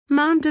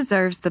Mom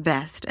deserves the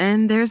best,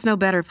 and there's no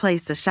better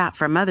place to shop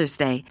for Mother's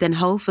Day than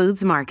Whole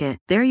Foods Market.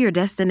 They're your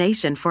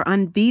destination for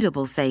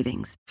unbeatable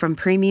savings, from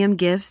premium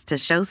gifts to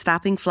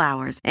show-stopping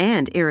flowers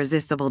and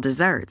irresistible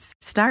desserts.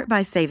 Start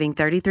by saving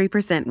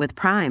 33% with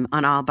Prime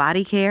on all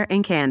body care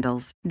and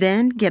candles.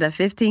 Then get a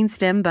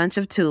 15-stem bunch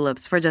of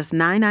tulips for just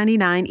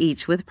 $9.99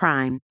 each with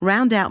Prime.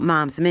 Round out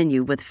Mom's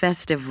menu with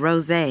festive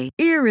rosé,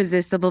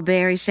 irresistible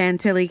berry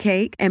chantilly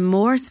cake, and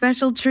more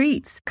special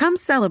treats. Come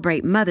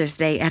celebrate Mother's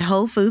Day at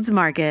Whole Foods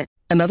Market.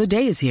 Another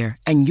day is here,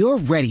 and you're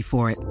ready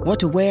for it. What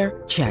to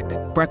wear? Check.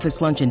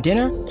 Breakfast, lunch, and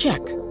dinner? Check.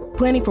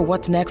 Planning for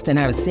what's next and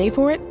how to save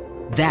for it?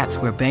 That's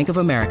where Bank of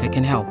America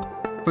can help.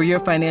 For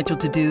your financial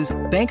to-dos,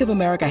 Bank of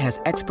America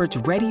has experts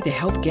ready to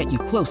help get you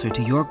closer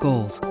to your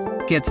goals.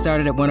 Get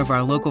started at one of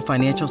our local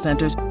financial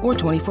centers or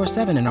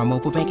 24/7 in our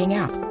mobile banking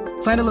app.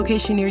 Find a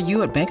location near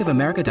you at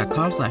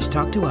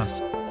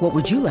bankofamerica.com/talktous. What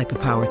would you like the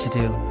power to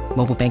do?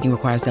 Mobile banking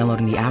requires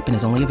downloading the app and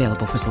is only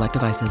available for select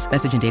devices.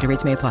 Message and data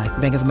rates may apply.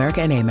 Bank of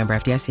America N.A., member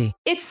FDIC.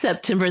 It's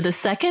September the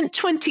 2nd,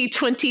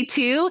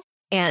 2022.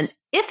 And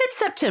if it's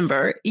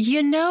September,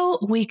 you know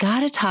we got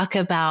to talk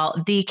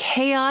about the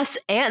chaos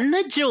and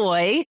the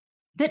joy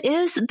that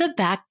is the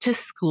back to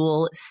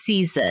school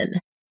season.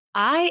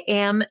 I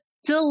am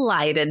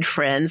delighted,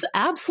 friends,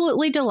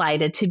 absolutely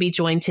delighted to be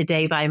joined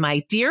today by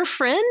my dear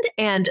friend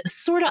and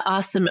sorta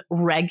awesome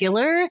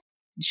regular,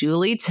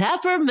 Julie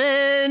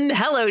Tepperman.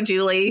 Hello,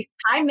 Julie.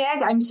 Hi,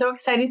 Meg. I'm so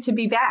excited to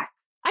be back.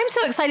 I'm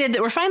so excited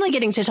that we're finally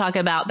getting to talk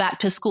about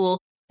back to school,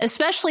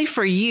 especially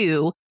for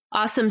you.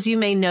 Awesomes, you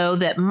may know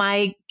that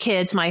my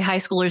kids, my high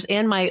schoolers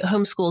and my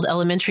homeschooled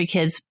elementary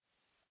kids,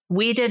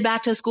 we did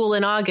back to school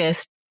in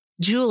August.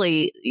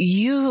 Julie,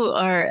 you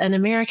are an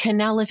American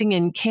now living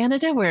in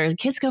Canada where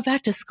kids go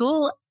back to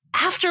school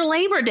after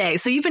Labor Day.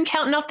 So you've been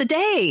counting off the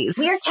days.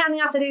 We are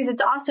counting off the days.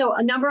 It's also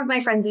a number of my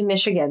friends in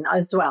Michigan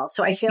as well.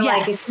 So I feel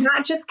like it's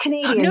not just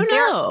Canadians.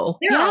 There are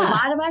a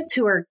lot of us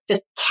who are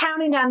just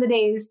counting down the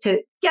days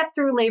to get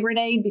through Labor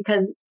Day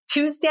because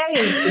Tuesday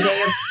is the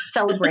day of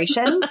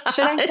celebration,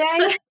 should I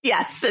say?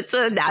 Yes, it's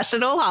a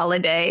national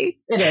holiday.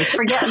 It is.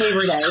 Forget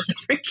Labor Day.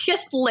 Forget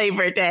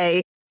Labor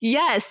Day.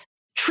 Yes.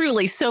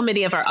 Truly, so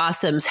many of our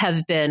awesomes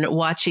have been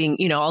watching,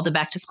 all the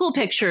back to school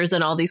pictures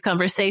and all these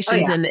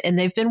conversations and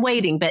they've been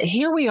waiting. But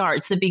here we are.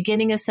 It's the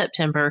beginning of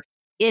September.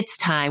 It's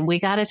time. We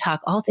got to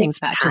talk all things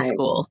back to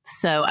school.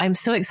 So I'm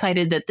so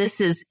excited that this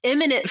is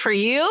imminent for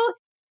you.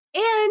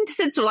 And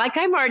since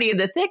I'm already in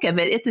the thick of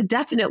it, it's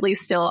definitely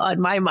still on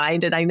my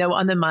mind. And I know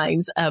on the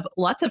minds of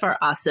lots of our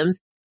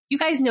awesomes. You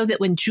guys know that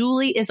when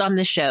Julie is on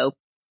the show,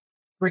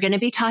 we're going to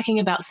be talking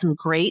about some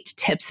great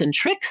tips and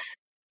tricks.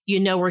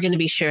 We're going to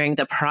be sharing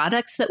the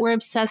products that we're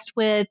obsessed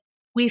with.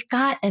 We've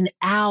got an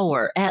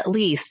hour at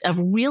least of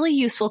really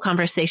useful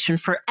conversation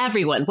for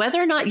everyone,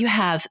 whether or not you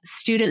have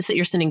students that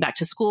you're sending back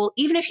to school,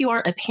 even if you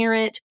aren't a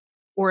parent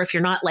or if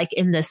you're not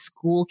in the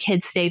school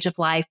kid stage of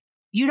life.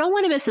 You don't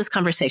want to miss this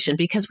conversation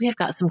because we have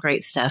got some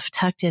great stuff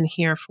tucked in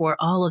here for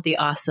all of the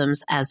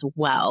awesomes as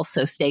well.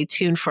 So stay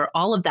tuned for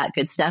all of that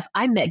good stuff.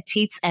 I'm Meg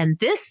Tietz, and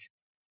this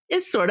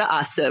is Sorta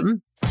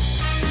Awesome.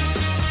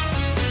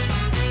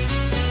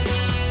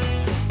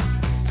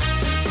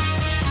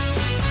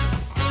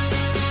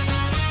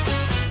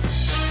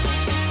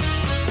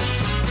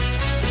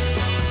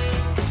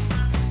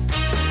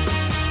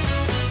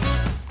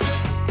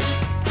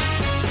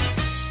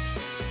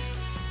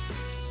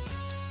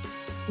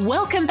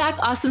 Welcome back,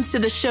 awesomes, to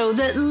the show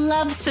that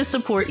loves to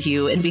support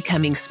you in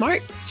becoming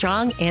smart,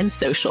 strong, and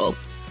social.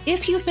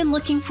 If you've been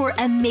looking for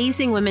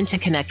amazing women to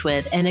connect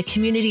with and a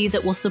community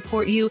that will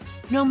support you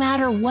no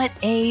matter what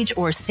age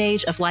or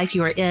stage of life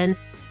you are in,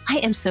 I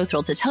am so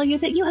thrilled to tell you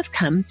that you have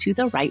come to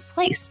the right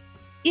place.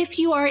 If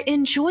you are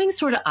enjoying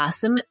Sorta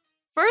Awesome,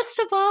 first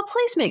of all,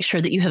 please make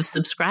sure that you have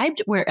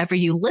subscribed wherever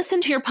you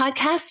listen to your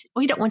podcast.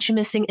 We don't want you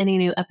missing any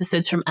new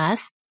episodes from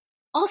us.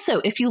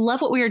 Also, if you love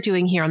what we are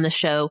doing here on the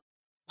show,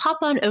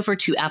 pop on over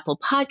to Apple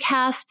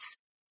Podcasts,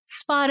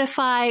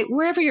 Spotify,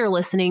 wherever you're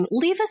listening,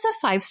 leave us a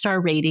 5-star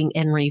rating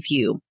and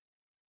review.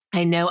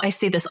 I know I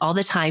say this all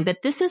the time,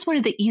 but this is one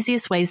of the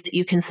easiest ways that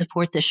you can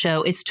support the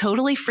show. It's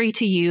totally free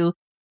to you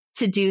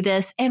to do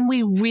this. And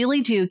we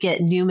really do get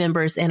new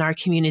members in our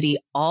community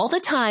all the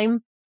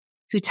time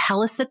who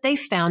tell us that they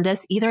found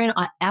us either in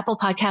Apple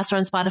Podcasts or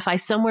on Spotify,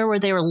 somewhere where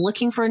they were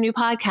looking for a new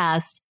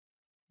podcast.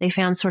 They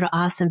found Sorta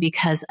Awesome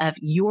because of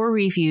your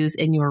reviews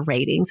and your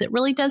ratings. It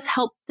really does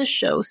help the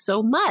show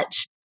so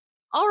much.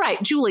 All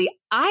right, Julie,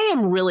 I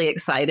am really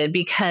excited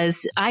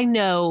because I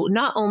know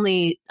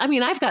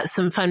I've got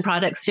some fun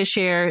products to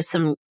share,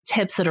 some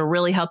tips that are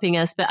really helping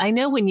us. But I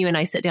know when you and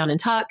I sit down and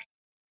talk,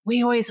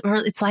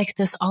 it's like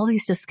all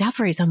these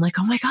discoveries. I'm like,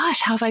 oh my gosh,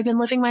 how have I been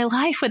living my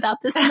life without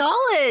this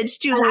knowledge,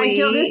 Julie? I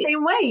feel the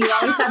same way. You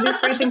always have these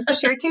great things to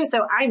share too.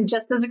 So I'm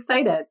just as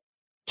excited.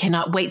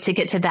 Cannot wait to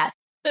get to that.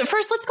 But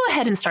first, let's go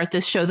ahead and start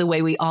this show the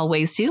way we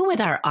always do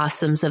with our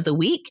Awesomes of the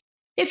Week.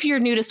 If you're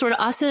new to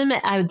Sorta Awesome,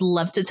 I would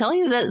love to tell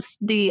you that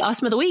the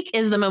Awesome of the Week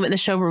is the moment in the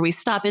show where we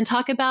stop and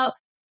talk about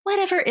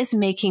whatever is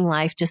making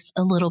life just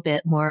a little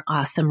bit more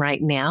awesome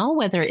right now,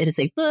 whether it is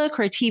a book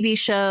or a TV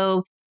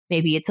show,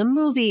 maybe it's a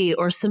movie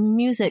or some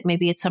music,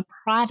 maybe it's a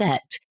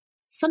product,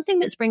 something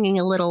that's bringing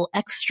a little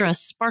extra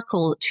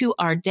sparkle to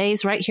our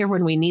days right here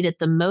when we need it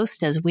the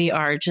most as we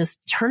are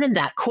just turning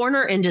that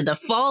corner into the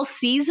fall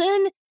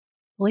season.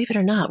 Believe it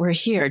or not, we're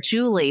here.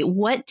 Julie,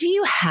 what do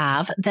you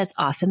have that's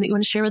awesome that you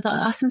want to share with the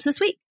awesomes this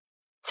week?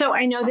 So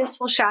I know this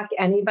will shock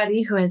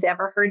anybody who has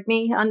ever heard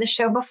me on the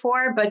show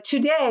before, but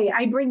today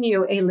I bring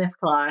you a lip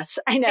gloss.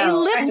 I know. A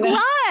lip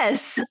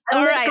gloss.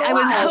 All right. I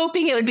was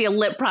hoping it would be a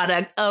lip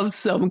product of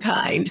some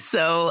kind.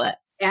 So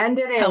and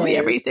it tell me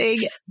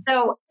everything.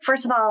 So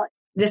first of all,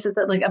 this is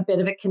like a bit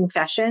of a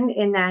confession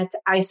in that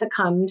I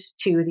succumbed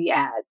to the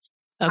ads.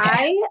 Okay.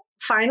 I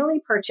finally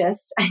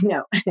purchased, I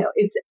know,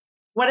 it's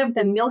one of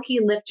the Milky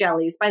Lip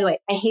Jellies. By the way,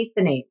 I hate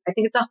the name. I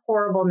think it's a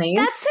horrible name.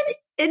 That's an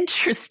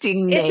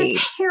interesting name. It's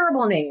a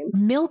terrible name.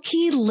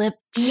 Milky Lip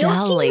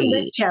Jelly. Milky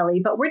Lip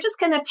Jelly, but we're just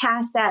going to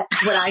pass that,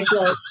 what I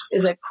feel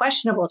is a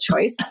questionable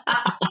choice.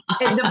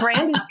 And the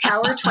brand is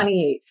Tower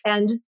 28.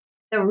 And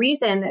the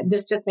reason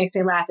this just makes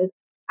me laugh is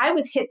I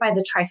was hit by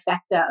the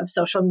trifecta of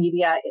social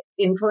media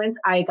influence.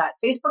 I got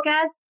Facebook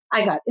ads,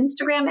 I got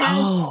Instagram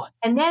ads,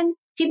 and then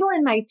people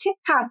in my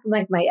TikTok,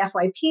 like my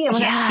FYP, and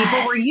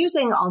people were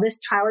using all this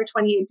Tower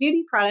 28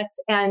 beauty products.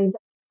 And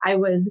I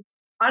was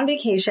on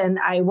vacation.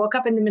 I woke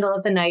up in the middle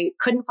of the night,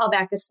 couldn't fall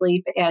back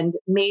asleep, and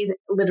made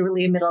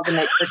literally a middle of the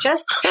night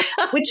purchase,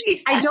 which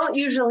I don't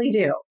usually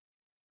do.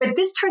 But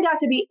this turned out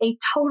to be a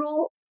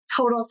total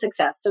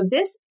success. So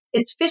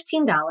it's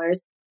 $15.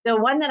 The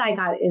one that I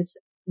got is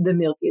the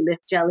Milky Lip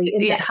Jelly in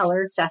the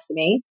color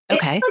sesame.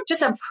 Okay. It's like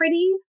just a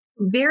pretty,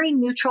 very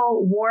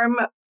neutral, warm,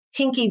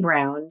 pinky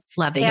brown.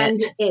 Loving and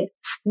it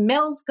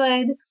smells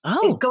good.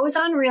 It goes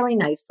on really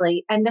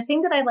nicely. And the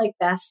thing that I like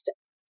best,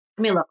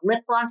 I mean, look,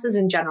 lip glosses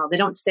in general, they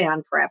don't stay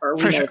on forever.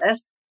 We know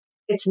this.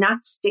 It's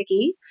not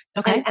sticky.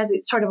 Okay. And as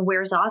it sort of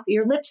wears off,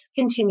 your lips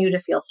continue to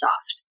feel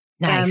soft.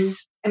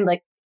 Nice. I'm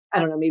like, I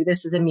don't know, maybe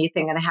this is a me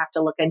thing and I have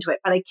to look into it,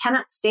 but I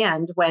cannot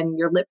stand when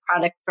your lip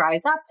product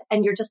dries up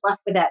and you're just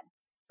left with that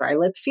dry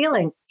lip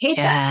feeling. Hate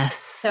that.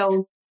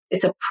 So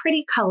it's a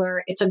pretty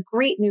color. It's a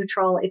great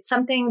neutral. It's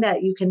something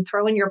that you can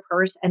throw in your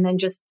purse and then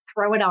just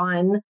throw it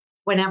on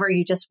whenever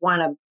you just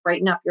want to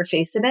brighten up your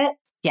face a bit.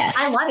 Yes.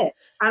 I love it.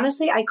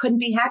 Honestly, I couldn't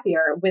be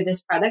happier with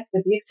this product,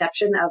 with the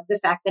exception of the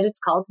fact that it's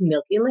called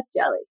Milky Lip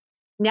Jelly.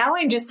 Now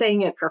I'm just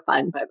saying it for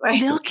fun, by the way.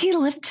 Milky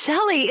Lip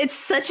Jelly. It's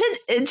such an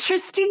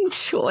interesting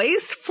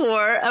choice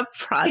for a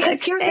product.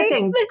 Because here's the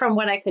thing, from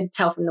what I could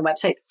tell from the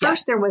website.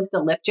 First, there was the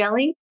lip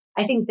jelly.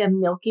 I think the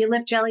Milky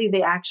Lip Jelly,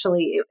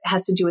 it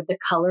has to do with the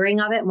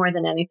coloring of it more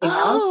than anything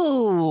else.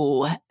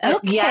 Oh,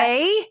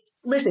 okay.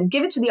 Listen,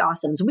 give it to the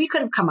awesomes. We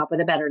could have come up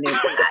with a better name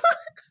than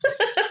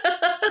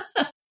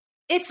that.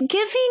 It's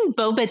giving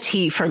boba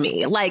tea for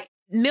me. Like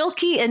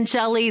milky and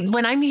jelly.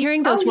 When I'm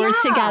hearing those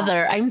words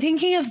together, I'm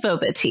thinking of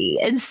boba tea.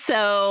 And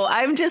so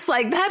I'm just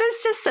like, that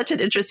is just such an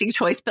interesting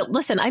choice. But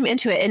listen, I'm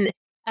into it. And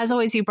as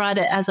always, you brought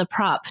it as a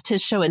prop to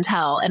show and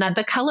tell. And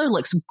the color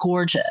looks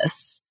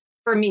gorgeous.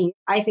 For me,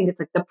 I think it's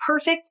like the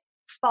perfect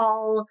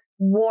fall,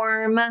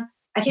 warm.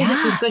 I think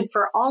this is good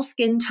for all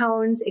skin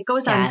tones. It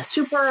goes on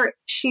super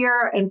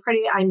sheer and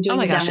pretty. I'm doing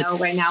a demo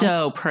right now.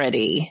 So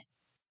pretty.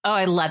 Oh,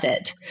 I love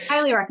it.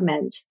 Highly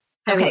recommend.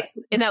 Okay.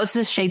 And that was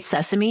the shade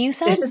Sesame, you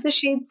said? This is the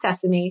shade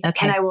Sesame.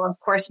 Okay. And I will, of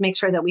course, make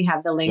sure that we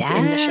have the link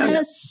in the show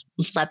notes.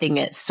 Loving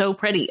it. So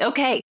pretty.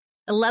 Okay.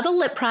 I love a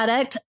lip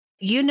product.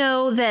 You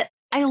know that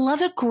I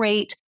love a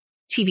great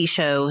TV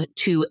show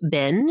to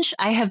binge.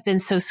 I have been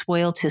so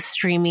spoiled to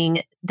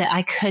streaming that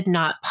I could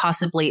not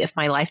possibly, if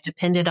my life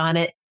depended on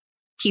it,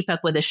 keep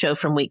up with a show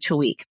from week to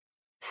week.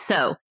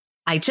 So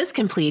I just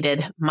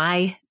completed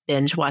my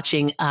binge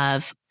watching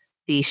of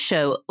the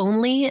show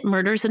Only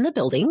Murders in the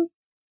Building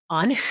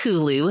on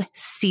Hulu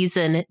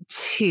season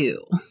 2.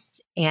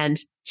 And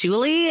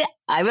Julie,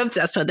 I'm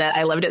obsessed with it.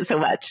 I loved it so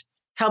much.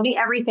 Tell me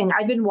everything.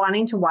 I've been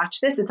wanting to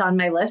watch this. It's on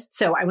my list.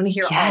 So I want to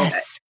hear all of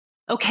it.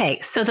 Okay.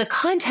 So the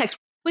context,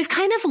 we've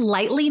kind of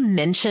lightly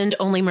mentioned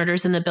Only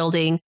Murders in the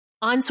Building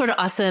on Sort of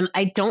Awesome.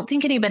 I don't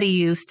think anybody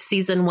used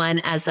season 1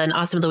 as an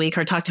Awesome of the Week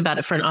or talked about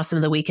it for an Awesome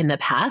of the Week in the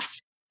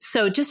past.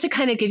 So just to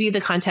kind of give you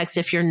the context,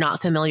 if you're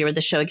not familiar with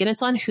the show, again,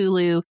 it's on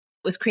Hulu.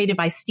 It was created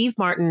by Steve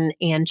Martin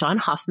and John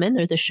Hoffman.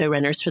 They're the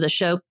showrunners for the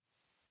show.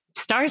 It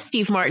stars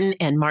Steve Martin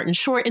and Martin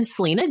Short and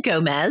Selena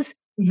Gomez,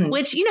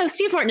 which, you know,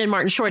 Steve Martin and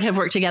Martin Short have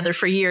worked together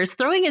for years.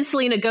 Throwing in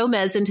Selena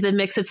Gomez into the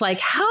mix, it's like,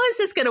 how is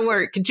this going to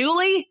work?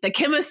 Julie, the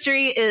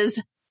chemistry is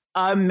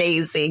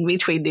amazing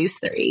between these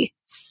three.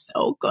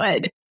 So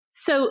good.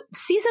 So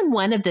season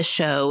 1 of the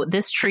show,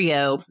 this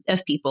trio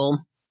of people,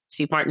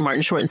 Steve Martin,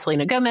 Martin Short, and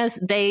Selena Gomez,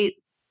 they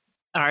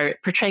are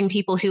portraying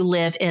people who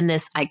live in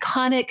this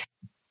iconic,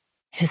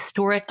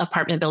 historic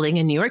apartment building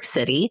in New York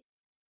City.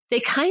 They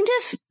kind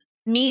of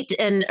meet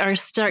and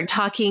start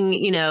talking,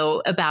 you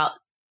know, about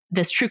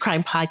this true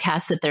crime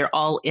podcast that they're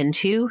all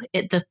into.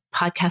 The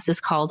podcast is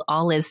called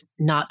All Is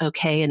Not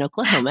Okay in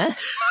Oklahoma.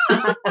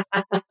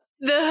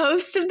 The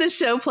host of the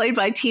show, played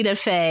by Tina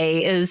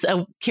Fey, is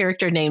a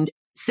character named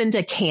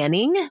Cinda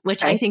Canning,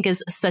 which I think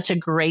is such a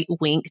great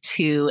wink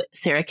to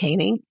Sarah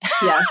Koenig,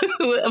 yes,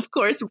 who, of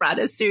course, brought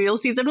us Serial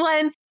Season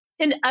 1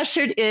 and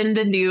ushered in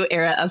the new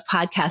era of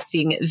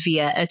podcasting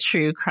via a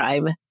true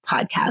crime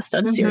podcast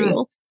on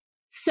Serial.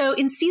 So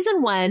in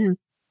Season 1,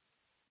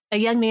 a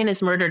young man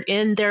is murdered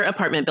in their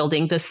apartment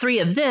building. The three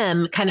of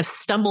them kind of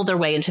stumble their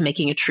way into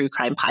making a true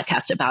crime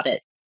podcast about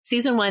it.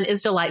 Season 1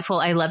 is delightful.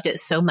 I loved it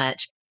so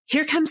much.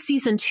 Here comes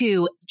Season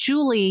 2.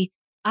 Julie,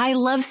 I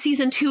love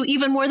Season 2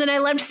 even more than I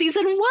loved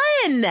Season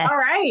 1. All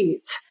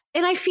right.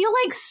 And I feel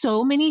like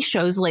so many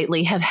shows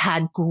lately have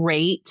had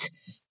great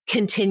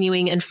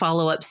continuing and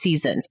follow-up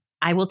seasons.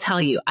 I will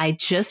tell you, I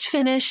just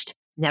finished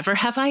Never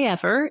Have I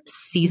Ever,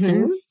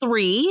 Season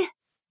 3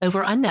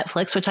 over on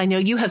Netflix, which I know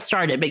you have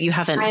started, but you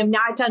haven't. I am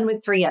not done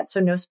with 3 yet, so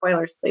no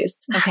spoilers, please.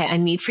 Okay, I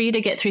need for you to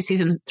get through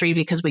Season 3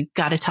 because we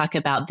got to talk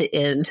about the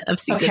end of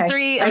Season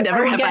 3. I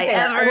never have I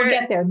ever. We'll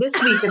get there. This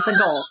week, it's a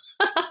goal.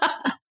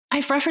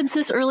 I've referenced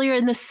this earlier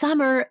in the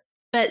summer,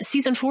 but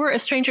Season 4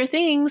 of Stranger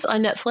Things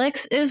on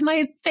Netflix is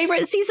my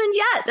favorite season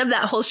yet of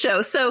that whole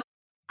show. So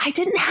I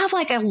didn't have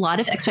like a lot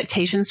of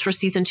expectations for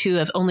Season 2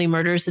 of Only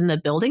Murders in the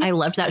Building. I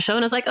loved that show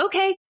and I was like,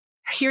 okay,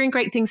 hearing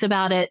great things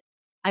about it.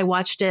 I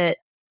watched it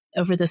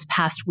over this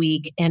past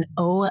week and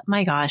oh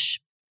my gosh,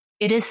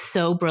 it is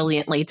so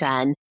brilliantly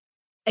done.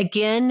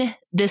 Again,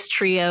 this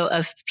trio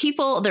of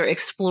people, they're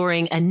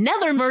exploring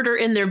another murder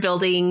in their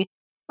building.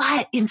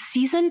 But in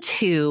Season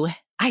 2,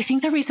 I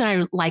think the reason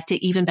I liked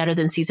it even better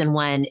than Season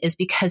 1 is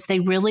because they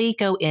really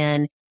go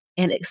in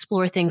and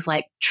explore things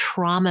like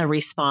trauma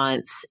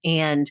response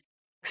and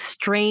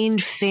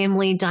strained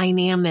family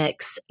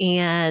dynamics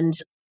and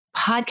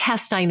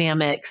podcast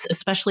dynamics,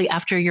 especially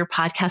after your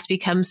podcast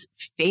becomes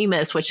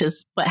famous, which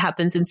is what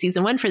happens in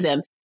Season 1 for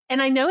them.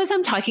 And I know as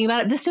I'm talking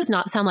about it, this does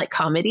not sound like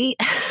comedy.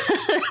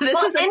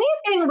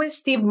 Anything with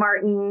Steve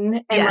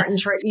Martin and Martin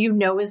Short,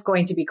 is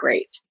going to be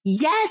great.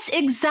 Yes,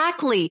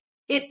 exactly.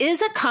 It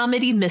is a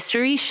comedy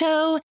mystery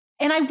show.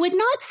 And I would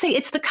not say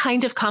it's the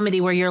kind of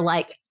comedy where you're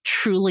like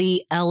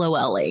truly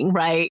LOLing,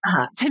 right?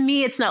 To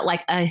me, it's not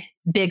like a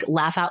big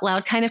laugh out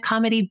loud kind of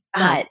comedy,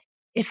 but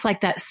it's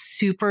like that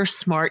super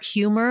smart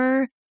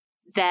humor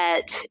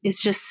that is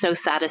just so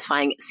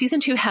satisfying. Season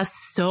 2 has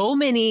so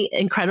many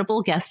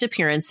incredible guest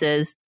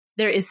appearances.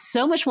 There is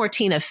so much more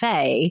Tina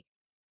Fey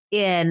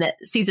in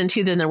Season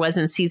 2 than there was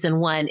in Season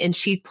 1. And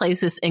she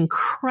plays this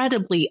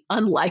incredibly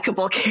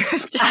unlikable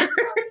character.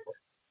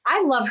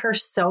 I love her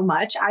so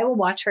much. I will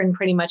watch her in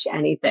pretty much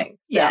anything. So.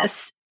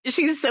 Yes.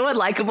 She's so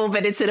unlikable,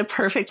 but it's in a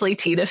perfectly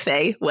Tina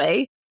Fey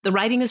way. The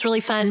writing is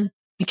really fun.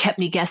 It kept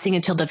me guessing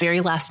until the very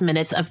last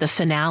minutes of the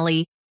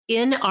finale.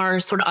 In our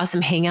sort of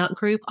awesome hangout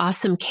group,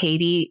 Awesome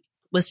Katie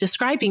was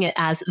describing it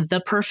as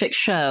the perfect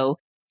show.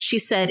 She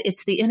said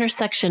it's the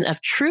intersection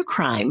of true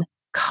crime,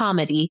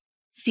 comedy,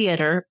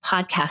 theater,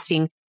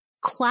 podcasting,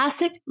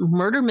 classic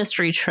murder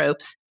mystery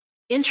tropes,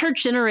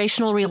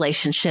 intergenerational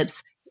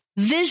relationships,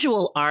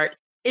 visual art,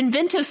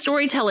 inventive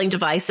storytelling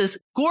devices,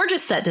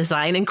 gorgeous set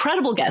design,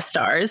 incredible guest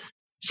stars.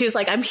 She was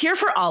like, I'm here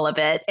for all of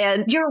it.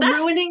 And you're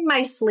ruining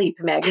my sleep,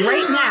 Meg.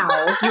 Right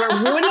now, you're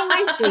ruining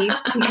my sleep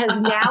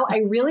because now I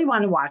really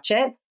want to watch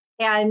it.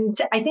 And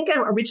I think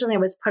originally I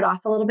was put off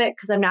a little bit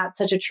because I'm not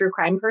such a true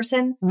crime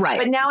person. Right.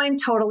 But now I'm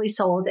totally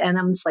sold and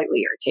I'm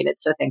slightly irritated.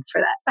 So thanks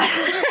for that.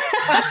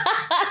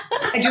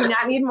 I do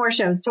not need more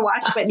shows to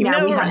watch, but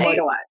now we have more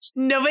to watch.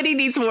 Nobody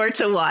needs more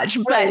to watch.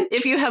 But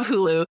if you have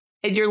Hulu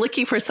and you're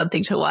looking for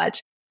something to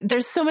watch,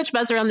 there's so much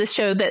buzz around this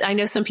show that I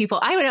know some people,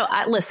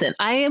 listen,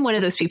 I am one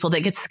of those people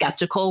that gets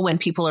skeptical when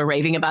people are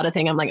raving about a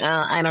thing. I'm like,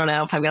 I don't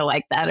know if I'm going to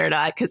like that or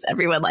not because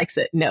everyone likes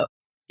it. No,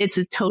 it's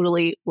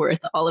totally worth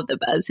all of the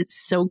buzz. It's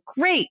so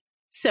great.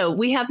 So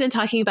we have been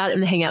talking about it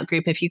in the Hangout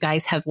group. If you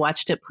guys have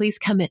watched it, please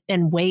come in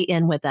and weigh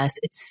in with us.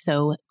 It's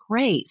so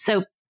great.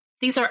 So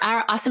these are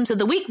our awesomes of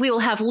the week. We will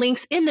have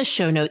links in the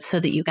show notes so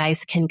that you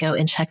guys can go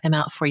and check them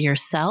out for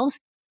yourselves.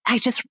 I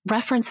just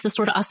referenced the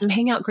Sort of Awesome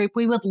Hangout group.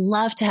 We would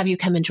love to have you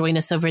come and join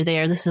us over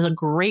there. This is a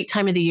great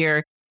time of the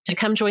year to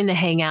come join the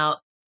Hangout.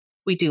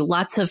 We do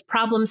lots of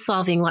problem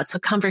solving, lots of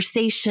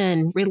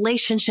conversation,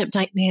 relationship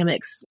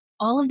dynamics,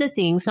 all of the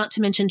things, not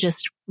to mention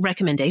just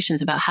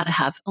recommendations about how to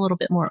have a little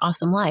bit more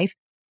awesome life.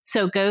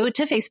 So go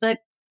to Facebook,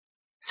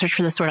 search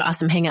for the Sort of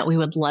Awesome Hangout. We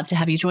would love to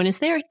have you join us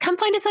there. Come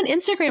find us on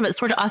Instagram at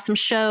Sort of Awesome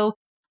Show.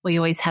 We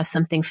always have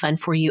something fun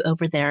for you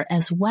over there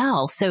as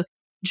well. So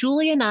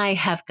Julie and I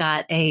have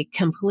got a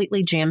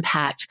completely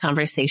jam-packed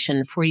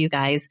conversation for you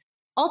guys.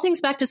 All things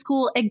back to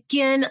school.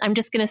 Again, I'm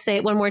just going to say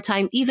it one more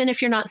time. Even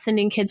if you're not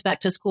sending kids back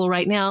to school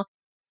right now,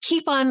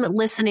 keep on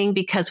listening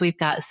because we've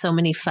got so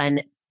many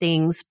fun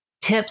things,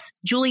 tips.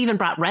 Julie even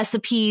brought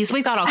recipes.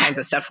 We've got all kinds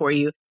of stuff for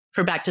you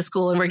for back to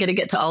school. And we're going to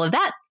get to all of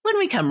that when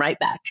we come right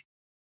back.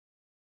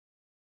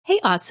 Hey,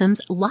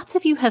 Awesomes. Lots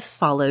of you have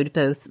followed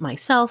both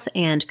myself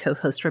and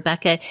co-host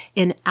Rebecca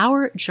in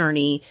our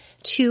journey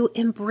to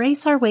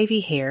embrace our wavy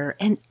hair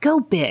and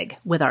go big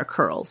with our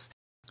curls.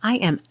 I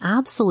am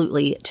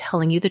absolutely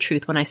telling you the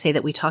truth when I say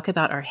that we talk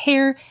about our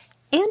hair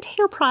and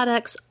hair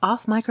products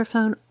off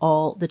microphone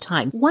all the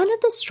time. One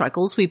of the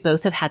struggles we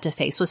both have had to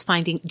face was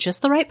finding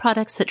just the right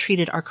products that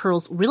treated our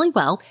curls really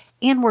well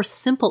and were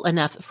simple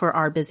enough for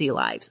our busy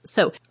lives.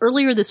 So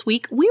earlier this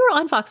week, we were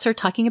on Voxer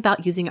talking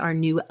about using our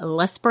new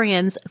Les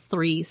Brands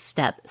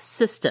 3-step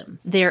system.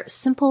 Their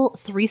simple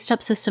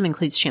 3-step system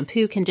includes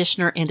shampoo,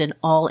 conditioner, and an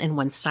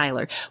all-in-one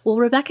styler. Well,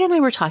 Rebecca and I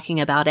were talking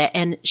about it,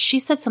 and she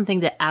said something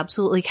that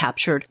absolutely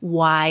captured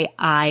why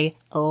I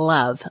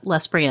love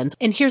Les Brands.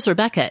 And here's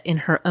Rebecca in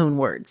her own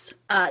words.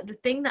 The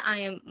thing that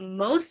I am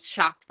most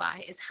shocked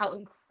by is how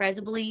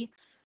incredibly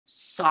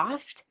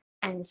soft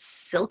and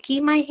silky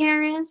my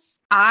hair is.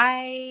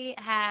 I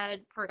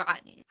had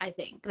forgotten, I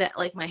think, that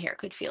like my hair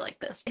could feel like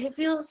this. It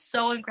feels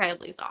so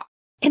incredibly soft.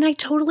 And I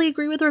totally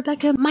agree with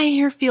Rebecca. My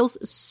hair feels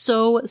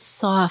so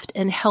soft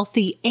and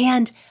healthy,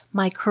 and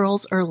my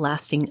curls are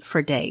lasting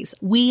for days.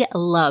 We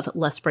love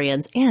Les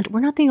Brands, and we're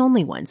not the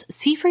only ones.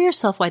 See for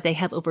yourself why they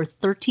have over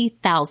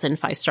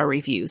 30,000 5-star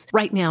reviews.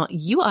 Right now,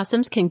 you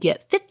awesomes can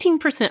get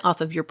 15%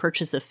 off of your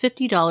purchase of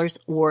 $50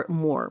 or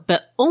more,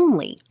 but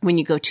only when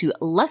you go to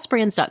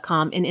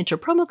lesbrands.com and enter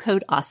promo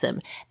code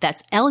AWESOME.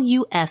 That's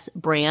LUS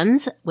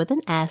brands with an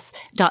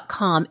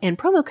S.com and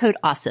promo code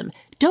AWESOME.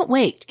 Don't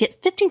wait.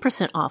 Get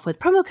 15% off with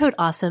promo code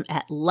AWESOME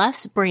at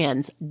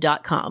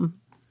lesbrands.com.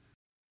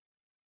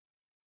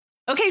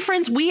 Okay,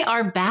 friends, we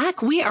are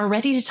back. We are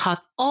ready to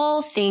talk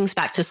all things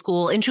back to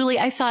school. And Julie,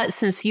 I thought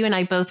since you and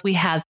I both, we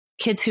have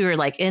kids who are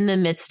like in the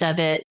midst of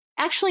it.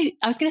 Actually,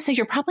 I was going to say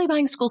you're probably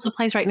buying school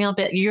supplies right now,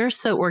 but you're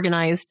so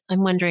organized.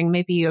 I'm wondering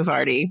maybe you've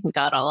already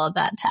got all of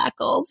that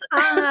tackled.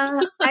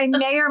 I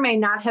may or may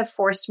not have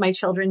forced my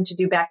children to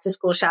do back to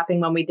school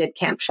shopping when we did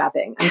camp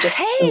shopping.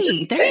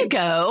 There you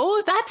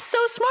go. That's so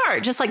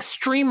smart. Just like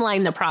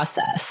streamline the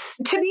process.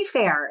 To be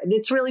fair,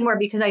 it's really more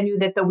because I knew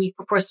that the week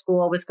before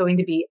school was going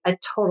to be a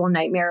total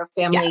nightmare of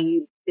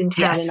family in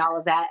town and all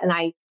of that. And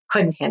I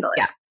couldn't handle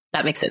it. Yeah,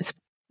 that makes sense.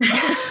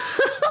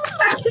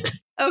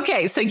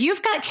 Okay, so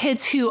you've got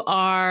kids who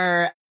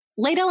are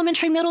late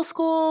elementary, middle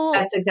school.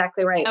 That's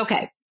exactly right.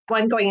 Okay.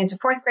 One going into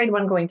 4th grade,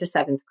 one going to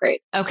 7th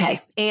grade.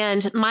 Okay.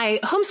 And my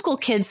homeschool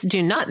kids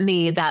do not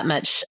need that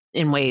much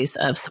in ways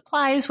of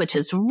supplies, which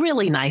is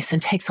really nice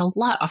and takes a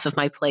lot off of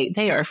my plate.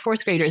 They are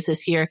 4th graders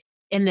this year.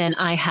 And then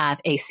I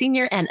have a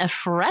senior and a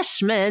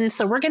freshman.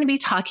 So we're going to be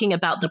talking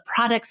about the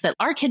products that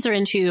our kids are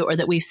into or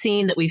that we've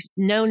seen, that we've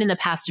known in the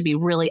past to be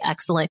really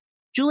excellent.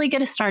 Julie,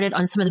 get us started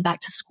on some of the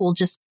back to school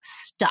just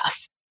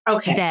stuff.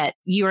 Okay. That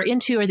you are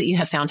into or that you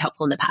have found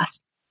helpful in the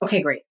past.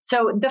 Okay, great.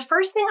 So the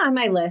first thing on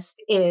my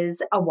list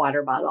is a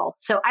water bottle.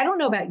 So I don't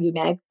know about you,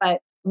 Meg, but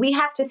we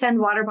have to send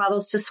water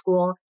bottles to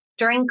school.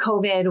 During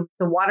COVID,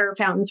 the water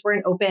fountains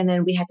weren't open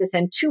and we had to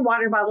send 2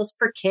 water bottles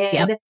per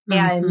kid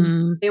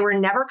and they were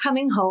never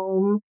coming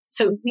home.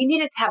 So we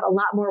needed to have a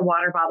lot more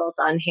water bottles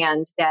on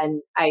hand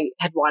than I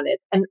had wanted.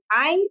 And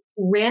I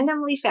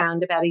randomly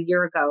found about a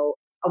year ago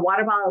a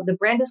water bottle. The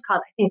brand is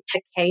called, I think,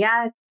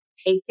 Takeya.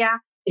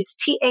 It's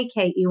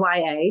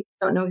Takeya.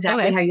 Don't know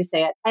exactly how you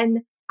say it. And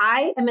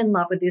I am in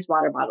love with these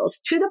water bottles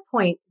to the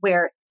point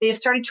where they've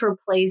started to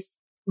replace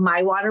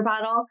my water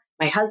bottle,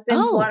 my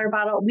husband's water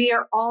bottle. We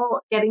are all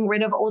getting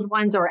rid of old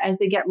ones, or as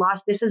they get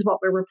lost, this is what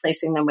we're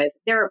replacing them with.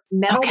 They're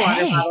metal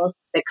water bottles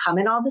that come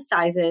in all the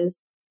sizes,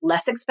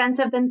 less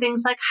expensive than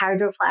things like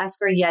Hydro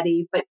Flask or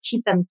Yeti, but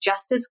keep them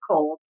just as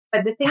cold.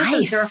 But the thing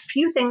is, there are a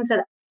few things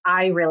that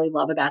I really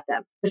love about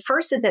them. The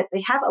first is that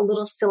they have a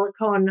little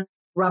silicone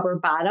rubber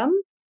bottom.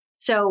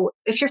 So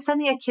if you're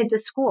sending a kid to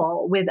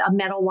school with a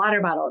metal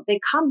water bottle,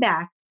 they come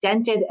back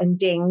dented and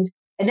dinged,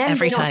 and then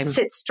they don't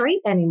sit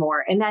straight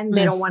anymore. And then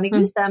they don't want to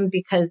use them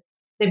because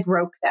they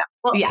broke them.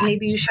 Well,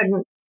 maybe you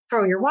shouldn't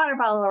throw your water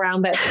bottle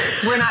around, but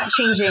we're not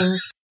changing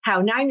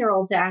how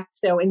 9-year-olds act.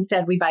 So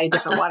instead we buy a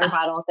different water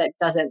bottle that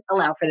doesn't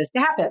allow for this to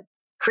happen.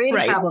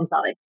 Creative problem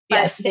solving.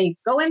 But they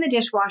go in the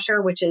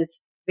dishwasher, which is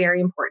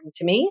very important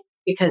to me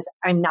because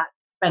I'm not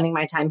spending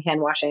my time hand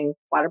washing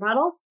water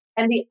bottles.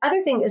 And the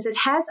other thing is it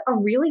has a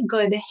really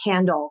good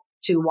handle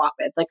to walk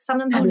with. Like some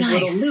of them have these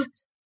little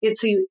loops.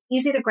 It's so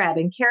easy to grab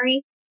and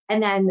carry.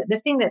 And then the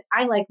thing that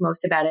I like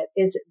most about it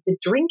is the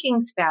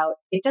drinking spout.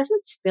 It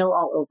doesn't spill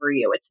all over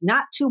you. It's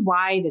not too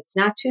wide. It's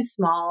not too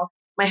small.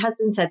 My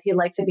husband said he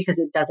likes it because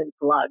it doesn't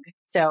glug.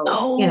 So,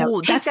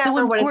 that's so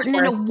important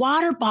in a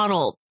water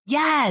bottle.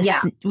 Yes.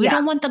 Yeah. We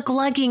don't want the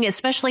glugging,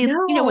 especially,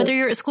 whether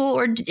you're at school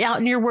or out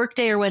in your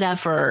workday or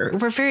whatever.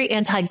 We're very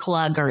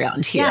anti-glug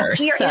around here. Yes,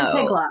 we are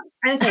anti-glug.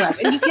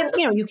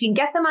 And you can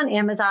get them on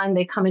Amazon.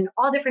 They come in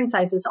all different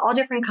sizes, all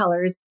different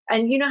colors.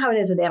 And you know how it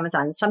is with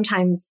Amazon.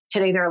 Sometimes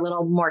today they're a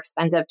little more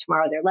expensive.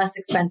 Tomorrow they're less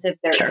expensive.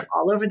 They're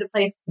all over the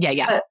place.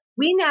 Yeah. But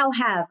we now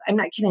have, I'm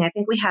not kidding, I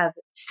think we have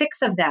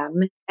 6 of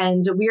them,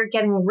 and we're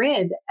getting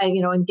rid,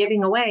 and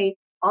giving away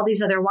all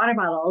these other water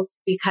bottles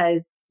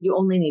because you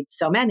only need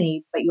so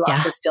many, but you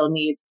also still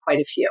need quite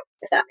a few,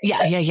 if that makes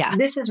sense. Yeah.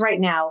 This is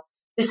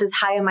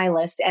high on my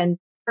list. And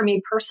for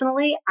me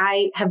personally,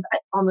 I have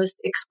almost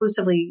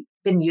exclusively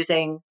been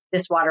using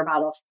this water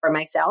bottle for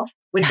myself,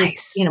 which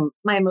is,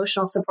 my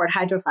emotional support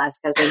Hydro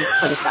Flask has been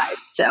put aside.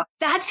 So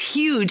that's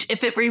huge.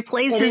 If it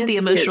replaces the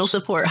emotional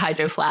support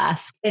Hydro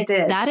Flask, it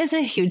did. That is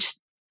a huge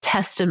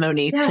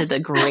testimony to the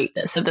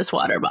greatness of this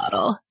water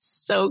bottle.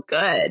 So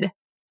good.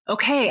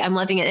 Okay. I'm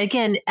loving it.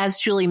 Again, as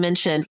Julie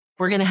mentioned,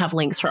 we're going to have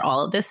links for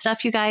all of this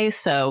stuff, you guys.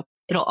 So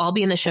it'll all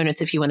be in the show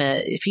notes if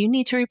you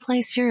need to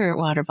replace your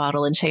water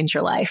bottle and change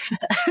your life.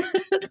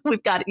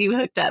 We've got you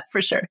hooked up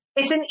for sure.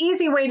 It's an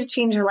easy way to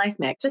change your life,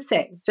 Meg. Just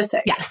say.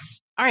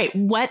 Yes. All right.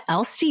 What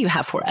else do you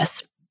have for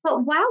us?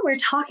 But while we're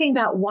talking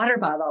about water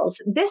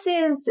bottles, this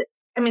is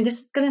going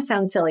to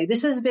sound silly.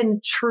 This has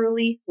been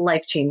truly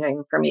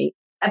life-changing for me.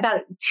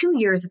 About 2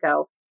 years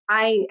ago,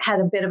 I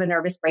had a bit of a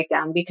nervous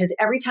breakdown because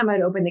every time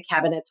I'd open the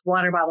cabinets,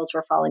 water bottles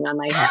were falling on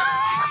my head.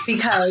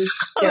 Because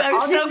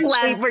I'm so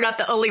glad we're not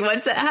the only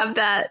ones that have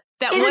that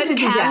one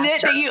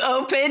cabinet that you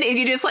open and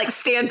you just like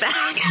stand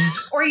back.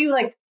 Or you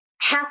like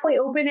halfway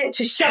open it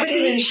to shove it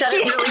in and shut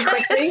it really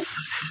quickly.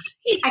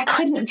 I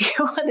couldn't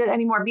deal with it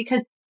anymore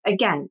because,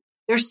 again,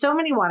 there's so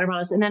many water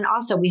bottles. And then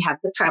also we have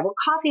the travel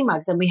coffee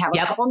mugs and we have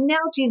a couple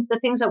Nalgene's, the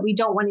things that we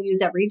don't want to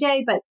use every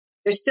day, but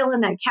they're still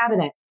in that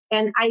cabinet.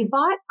 And I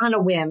bought on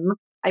a whim,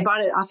 I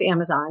bought it off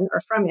Amazon,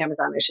 or from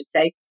Amazon, I should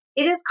say.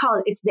 It's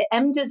the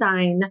M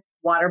Design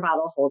water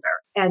bottle holder.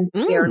 And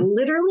they're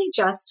literally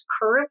just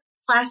curved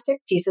plastic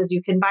pieces.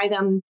 You can buy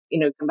them,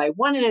 you can buy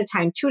one at a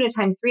time, two at a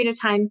time, three at a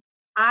time.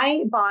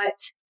 I bought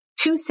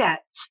 2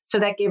 sets. So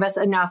that gave us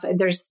enough.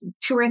 There's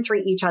 2 or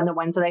 3 each on the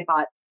ones that I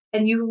bought.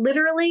 And you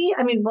literally,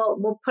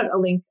 we'll put a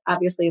link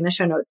obviously in the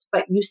show notes,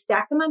 but you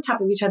stack them on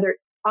top of each other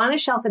on a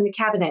shelf in the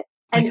cabinet.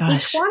 And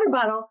each water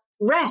bottle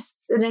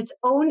rests in its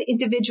own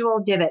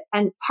individual divot.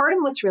 And part of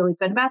what's really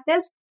good about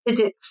this is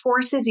it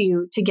forces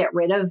you to get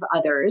rid of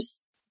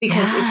others.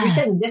 Because if you're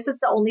saying this is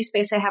the only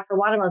space I have for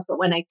water bottles, but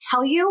when I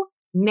tell you,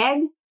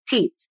 Meg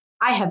Teets,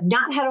 I have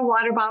not had a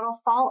water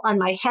bottle fall on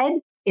my head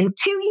in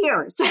 2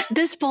 years.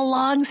 This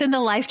belongs in the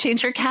life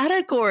changer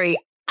category.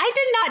 I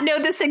did not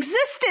know this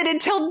existed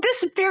until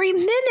this very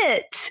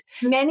minute.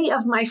 Many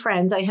of my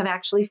friends, I have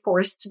actually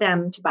forced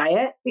them to buy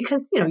it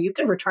because, you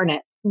can return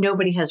it.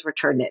 Nobody has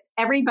returned it.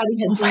 Everybody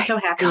has been so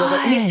happy with it.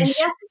 And yes,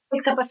 it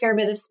takes up a fair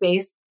bit of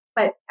space,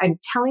 but I'm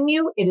telling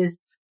you, it is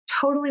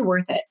totally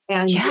worth it.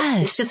 And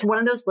it's just one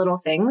of those little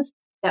things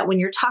that when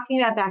you're talking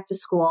about back to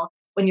school,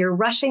 when you're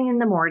rushing in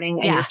the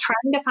morning and you're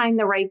trying to find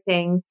the right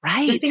thing,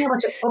 just being able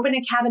to open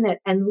a cabinet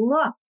and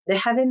look, the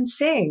heavens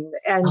sing.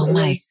 And oh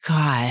my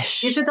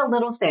gosh. These are the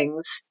little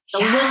things,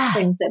 little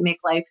things that make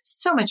life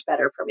so much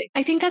better for me.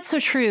 I think that's so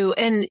true.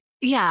 And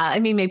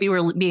maybe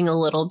we're being a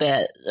little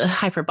bit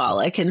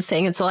hyperbolic and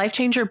saying it's a life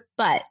changer,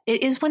 but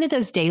it is one of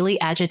those daily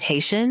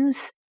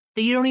agitations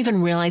that you don't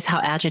even realize how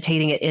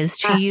agitating it is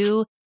to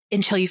you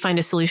until you find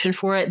a solution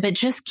for it. But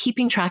just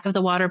keeping track of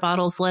the water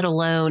bottles, let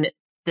alone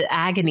the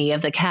agony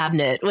of the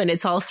cabinet when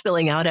it's all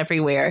spilling out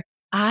everywhere.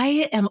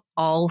 I am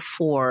all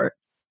for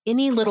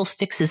any little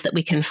fixes that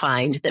we can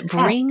find that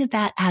bring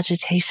that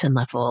agitation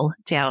level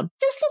down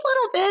just a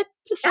little bit,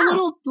 just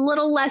a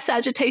little less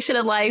agitation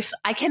in life.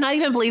 I cannot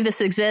even believe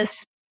this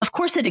exists. Of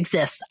course it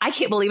exists. I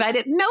can't believe I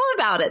didn't know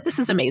about it. This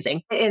is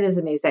amazing. It is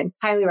amazing.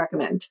 Highly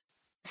recommend.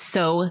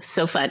 So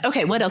fun.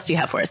 Okay. What else do you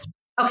have for us?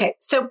 Okay.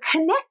 So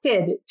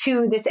connected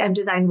to this M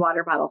Design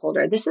water bottle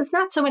holder, this is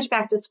not so much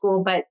back to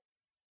school, but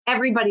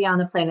everybody on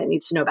the planet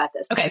needs to know about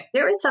this. Okay.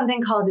 There is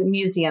something called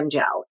museum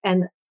gel,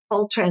 and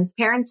full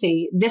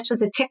transparency, this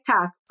was a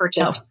TikTok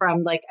purchase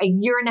from like a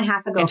year and a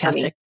half ago.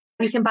 Fantastic.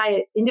 For me. You can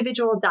buy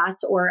individual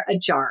dots or a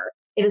jar.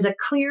 It is a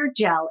clear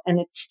gel and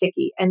it's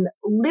sticky. And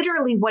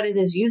literally what it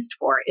is used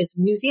for is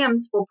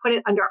museums will put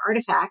it under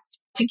artifacts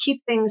to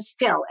keep things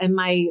still. And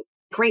my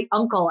great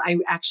uncle, I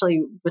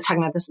actually was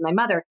talking about this with my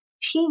mother.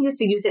 He used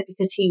to use it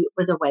because he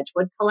was a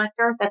Wedgwood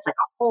collector. That's like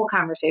a whole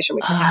conversation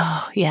we can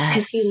have. Yes.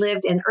 Because he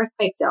lived in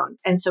earthquake zone.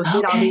 And so he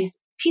had all these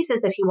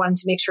pieces that he wanted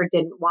to make sure it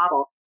didn't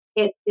wobble.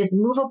 It is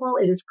movable.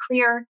 It is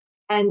clear.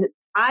 And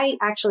I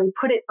actually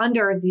put it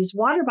under these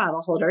water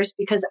bottle holders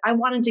because I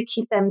wanted to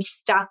keep them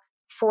stuck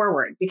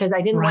forward because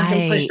I didn't want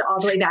them pushed all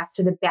the way back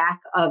to the back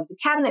of the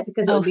cabinet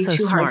because it would be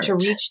too hard to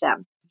reach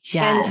them.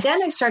 Yes. And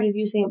then I started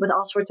using it with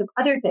all sorts of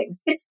other things.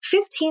 It's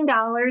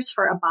 $15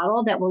 for a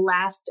bottle that will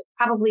last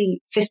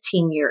probably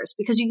 15 years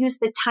because you use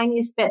the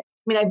tiniest bit. I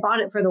mean, I bought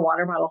it for the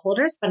water bottle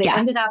holders, but I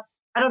ended up,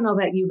 I don't know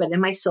about you, but in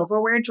my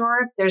silverware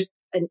drawer, there's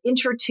an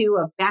inch or two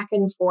of back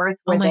and forth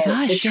where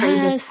the tray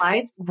just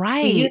slides.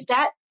 Right. You use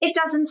that. It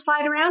doesn't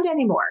slide around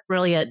anymore.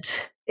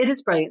 Brilliant. It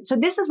is brilliant. So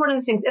this is one of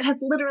the things, it has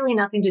literally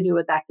nothing to do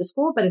with back to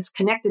school, but it's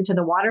connected to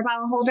the water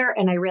bottle holder.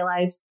 And I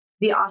realized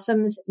the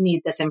awesomes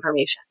need this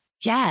information.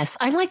 Yes.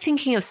 I'm like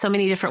thinking of so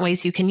many different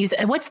ways you can use it.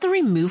 And what's the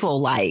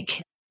removal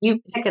like?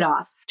 You pick it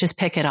off. Just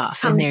pick it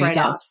off. Comes and there right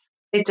you go. off.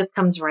 It just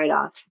comes right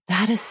off.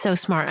 That is so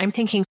smart. I'm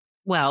thinking,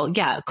 well,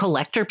 yeah,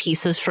 collector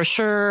pieces for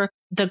sure.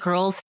 The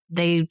girls,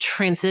 they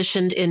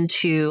transitioned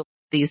into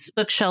these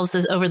bookshelves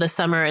over the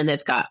summer and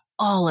they've got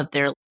all of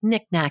their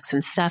knickknacks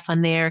and stuff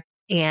on there.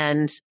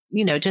 And,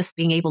 you know, just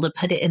being able to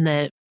put it in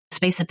the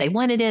space that they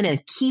want it in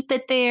and keep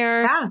it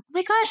there. Yeah. Oh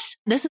my gosh.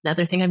 This is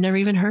another thing I've never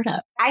even heard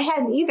of. I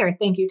hadn't either.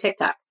 Thank you,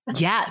 TikTok.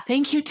 Yeah.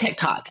 Thank you,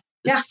 TikTok.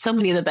 Yeah. So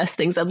many of the best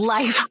things in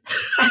life.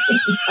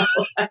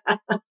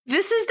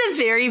 This is the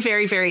very,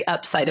 very, very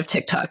upside of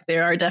TikTok.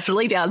 There are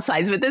definitely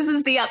downsides, but this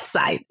is the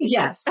upside.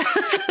 Yes.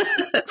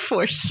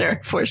 For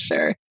sure. For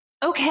sure.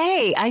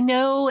 Okay. I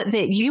know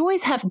that you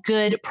always have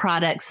good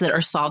products that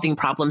are solving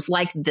problems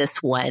like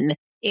this one.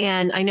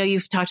 And I know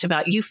you've talked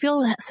about, you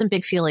feel some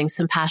big feelings,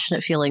 some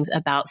passionate feelings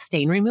about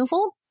stain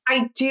removal.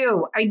 I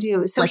do.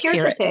 So here's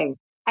the thing.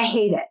 I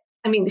hate it.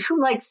 I mean,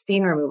 who likes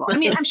stain removal? I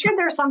mean, I'm sure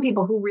there are some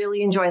people who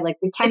really enjoy like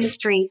the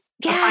chemistry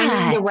of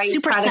finding the right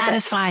super product.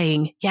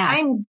 Satisfying. Yeah.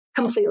 I'm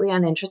completely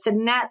uninterested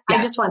in that. Yeah.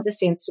 I just want the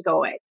stains to go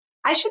away.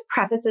 I should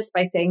preface this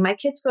by saying my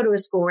kids go to a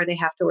school where they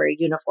have to wear a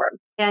uniform.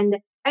 And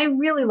I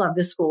really love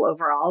the school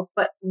overall,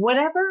 but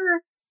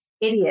whatever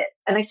idiot,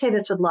 and I say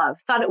this with love,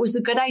 thought it was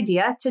a good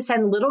idea to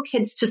send little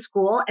kids to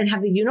school and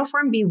have the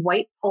uniform be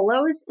white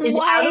polos is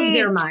out of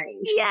their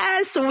mind.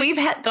 Yes, we've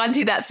gone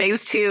through that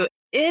phase too.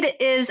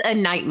 It is a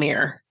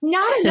nightmare.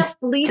 Not enough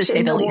bleach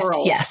in the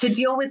world to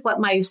deal with what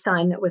my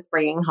son was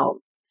bringing home.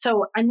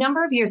 So a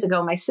number of years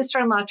ago, my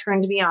sister-in-law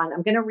turned me on.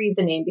 I'm going to read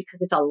the name because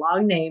it's a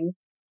long name.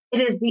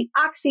 It is the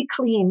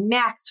OxiClean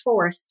Max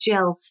Force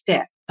Gel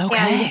Stick.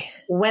 Okay.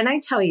 And when I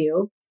tell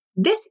you,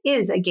 this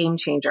is a game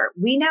changer.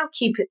 We now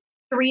keep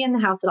 3 in the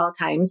house at all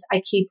times.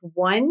 I keep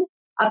 1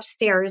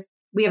 upstairs.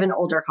 We have an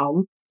older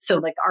home. So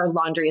like our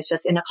laundry is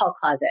just in a hall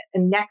closet.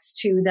 And next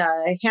to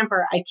the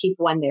hamper, I keep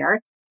 1 there.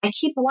 I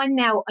keep 1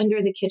 now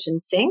under the kitchen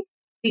sink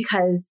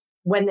because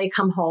when they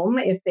come home,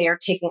 if they are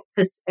taking,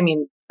 because I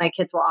mean, my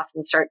kids will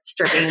often start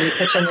stripping in the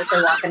kitchen as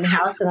they walk in the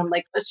house. And I'm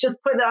like, let's just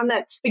put it on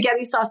that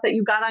spaghetti sauce that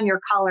you got on your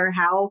collar,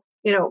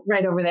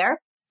 right over there.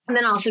 And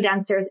then also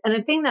downstairs. And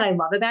the thing that I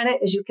love about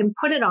it is you can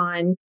put it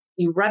on,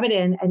 you rub it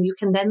in, and you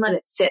can then let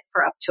it sit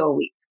for up to a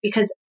week.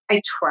 Because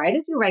I try to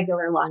do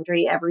regular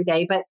laundry every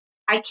day, but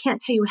I can't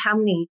tell you how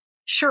many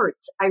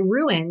shirts I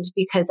ruined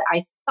because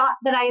I thought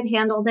that I had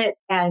handled it.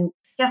 And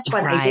guess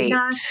what? Right. I did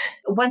not.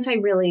 Once I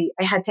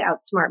had to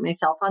outsmart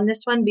myself on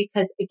this one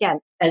because again,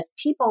 as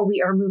people,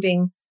 we are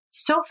moving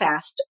so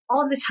fast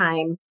all the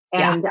time.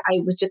 And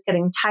I was just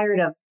getting tired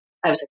of,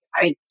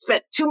 I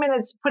spent 2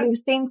 minutes putting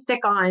stain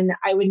stick on.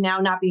 I would now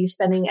not be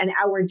spending an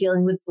hour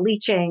dealing with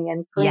bleaching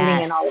and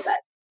cleaning and all of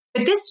that.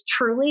 But this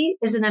truly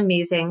is an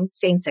amazing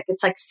stain stick.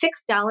 It's like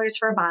 $6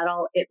 for a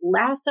bottle. It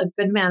lasts a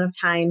good amount of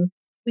time.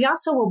 We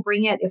also will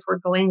bring it if we're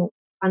going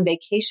on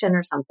vacation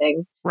or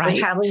something, or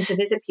traveling to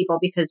visit people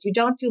because you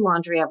don't do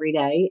laundry every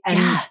day.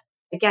 And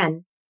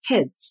again,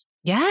 kids.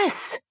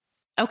 Yes.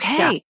 Okay.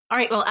 Yeah. All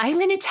right. Well, I'm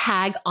going to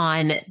tag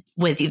on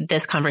with you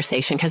this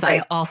conversation because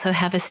I also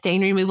have a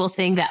stain removal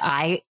thing that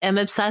I am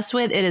obsessed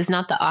with. It is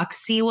not the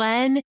Oxy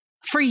one.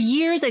 For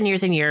years and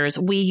years and years,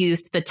 we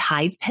used the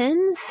Tide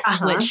pins,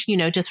 which,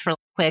 just for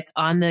quick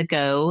on the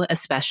go,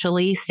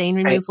 especially stain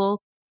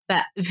removal.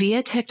 But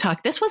via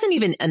TikTok, this wasn't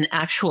even an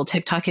actual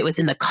TikTok. It was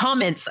in the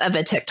comments of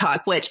a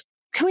TikTok, which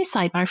can we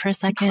sidebar for a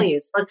second?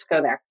 Please, let's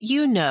go there.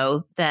 You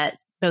know that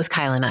both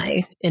Kyle and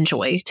I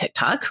enjoy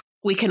TikTok.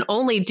 We can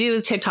only do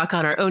TikTok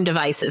on our own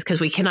devices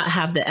because we cannot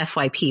have the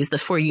FYPs, the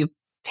For You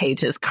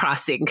pages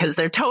crossing because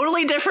they're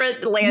totally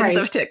different lands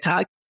of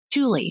TikTok.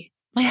 Julie,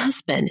 my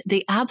husband,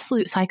 the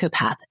absolute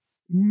psychopath,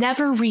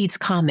 never reads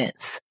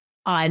comments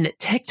on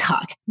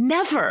TikTok.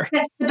 Never.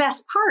 That's the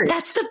best part.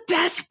 That's the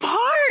best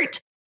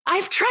part.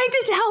 I've tried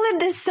to tell him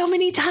this so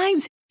many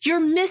times.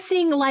 You're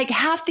missing like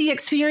half the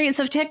experience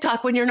of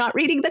TikTok when you're not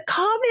reading the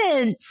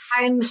comments.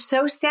 I'm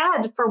so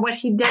sad for what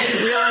he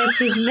doesn't realize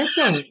he's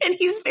missing. And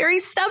he's very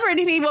stubborn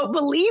and he won't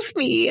believe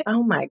me.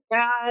 Oh my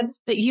God.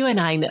 But you and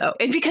I know.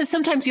 And because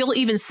sometimes you'll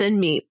even send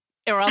me,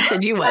 or I'll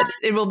send you one.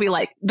 It will be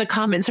like, the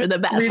comments are the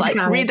best.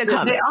 Read the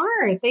comments.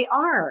 They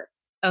are.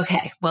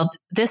 Okay. Well,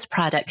 this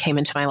product came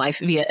into my life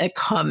via a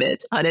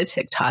comment on a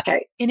TikTok.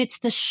 Okay. And it's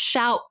the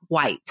Shout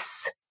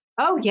Wipes.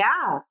 Oh,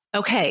 yeah.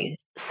 Okay.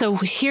 So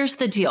here's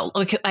the deal.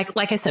 Okay,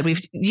 like I said,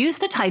 we've used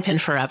the Tide pen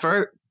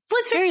forever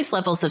with various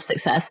levels of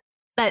success.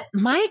 But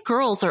my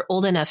girls are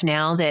old enough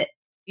now that,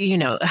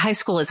 high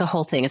school is a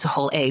whole thing, it's a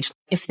whole age.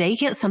 If they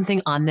get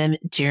something on them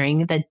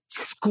during the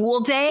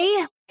school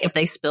day, if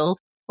they spill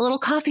a little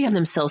coffee on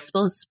themselves,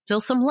 spill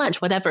some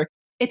lunch, whatever,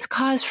 it's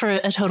cause for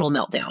a total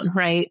meltdown,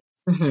 right?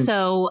 Mm-hmm.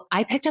 So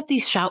I picked up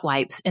these Shout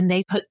Wipes and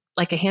they put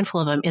like a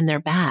handful of them in their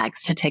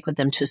bags to take with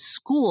them to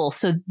school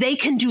so they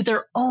can do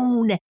their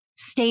own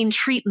stain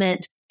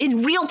treatment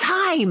in real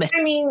time.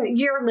 I mean,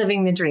 you're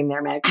living the dream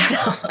there, Meg.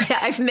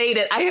 I've made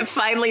it. I have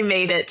finally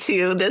made it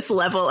to this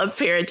level of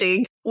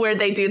parenting where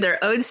they do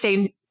their own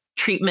stain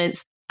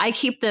treatments. I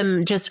keep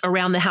them just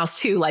around the house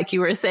too. Like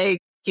you were saying,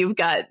 you've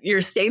got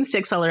your stain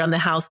sticks all around the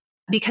house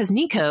because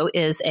Nico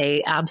is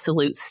a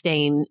absolute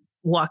stain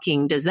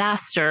walking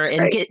disaster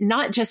and get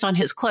not just on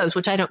his clothes,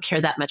 which I don't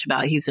care that much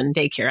about. He's in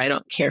daycare. I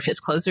don't care if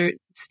his clothes are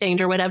stained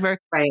or whatever,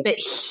 but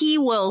he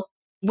will,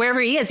 wherever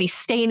he is, he's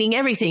staining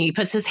everything. He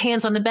puts his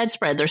hands on the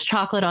bedspread. There's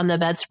chocolate on the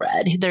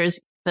bedspread.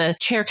 There's the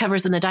chair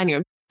covers in the dining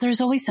room.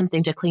 There's always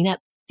something to clean up.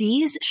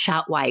 These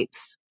Shout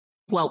Wipes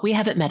Well, we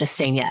haven't met a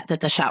stain yet that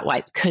the shot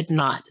wipe could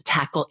not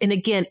tackle. And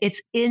again,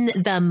 it's in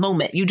the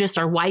moment. You just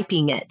are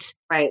wiping it.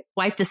 Right.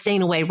 Wipe the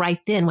stain away right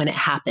then when it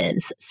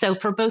happens. So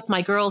for both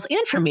my girls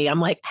and for me, I'm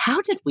like,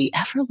 how did we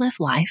ever live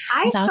life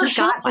without a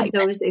shot wipe? I forgot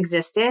that those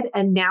existed.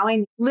 And now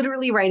I'm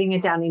literally writing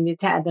it down. I need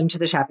to add them to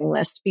the shopping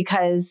list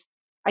because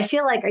I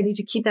feel like I need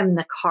to keep them in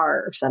the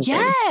car or something.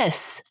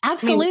 Yes,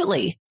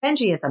 absolutely. I mean,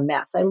 Benji is a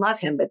mess. I love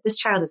him, but this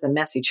child is a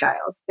messy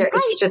child.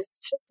 It's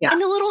just, yeah.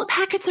 And the little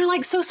packets are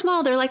like so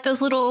small. They're like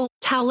those little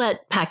towelette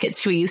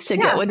packets we used to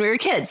get when we were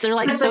kids. They're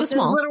like so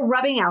small. Little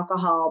rubbing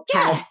alcohol.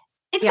 Yeah,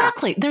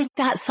 exactly. Yeah. They're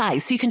that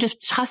size. So you can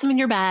just toss them in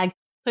your bag,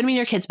 put them in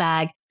your kid's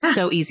bag.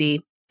 So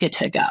easy. Good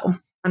to go.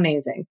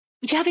 Amazing.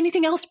 Do you have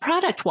anything else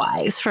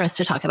product-wise for us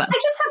to talk about? I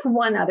just have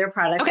one other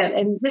product,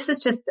 and this is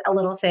just a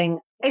little thing.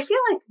 I feel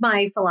like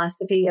my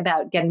philosophy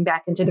about getting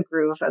back into the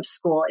groove of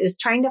school is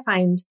trying to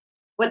find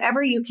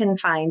whatever you can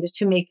find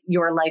to make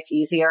your life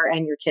easier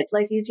and your kids'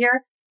 life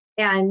easier.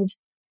 And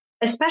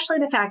especially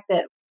the fact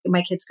that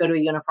my kids go to a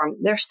uniform,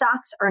 their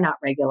socks are not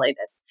regulated.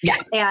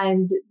 Yeah.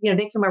 And,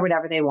 they can wear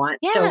whatever they want.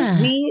 Yeah.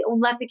 So we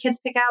let the kids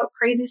pick out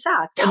crazy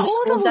socks. And the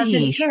school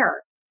doesn't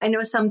care. I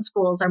know some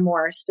schools are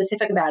more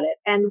specific about it.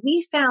 And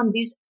we found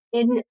these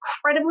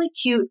incredibly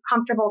cute,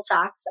 comfortable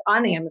socks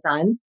on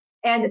Amazon.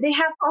 And they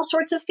have all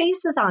sorts of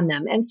faces on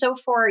them. And so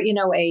for,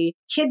 a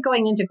kid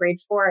going into grade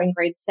 4 and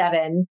grade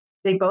 7,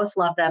 they both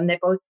love them. They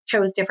both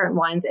chose different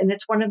ones. And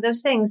it's one of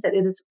those things that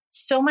it is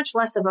so much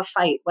less of a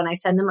fight when I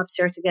send them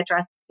upstairs to get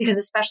dressed, because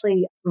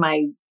especially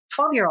my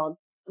 12-year-old,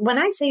 when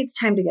I say it's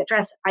time to get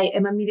dressed, I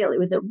am immediately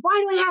with it.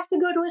 Why do I have to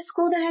go to a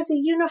school that has a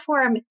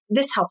uniform?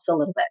 This helps a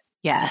little bit.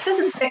 Yes. It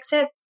doesn't fix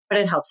it, but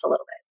it helps a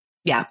little bit.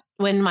 Yeah.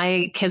 When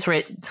my kids were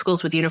at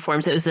schools with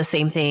uniforms, it was the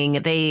same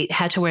thing. They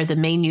had to wear the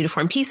main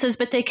uniform pieces,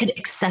 but they could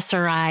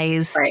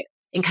accessorize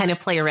and kind of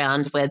play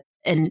around with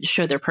and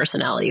show their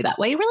personality that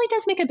way. It really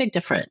does make a big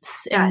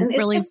difference. Yeah, and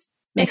really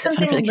makes it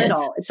fun for the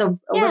kids. It's a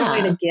little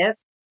way to give,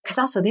 because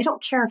also they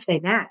don't care if they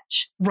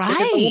match. Right.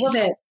 Just a little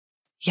bit.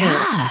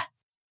 Yeah.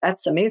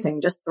 That's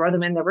amazing. Just throw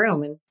them in the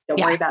room and don't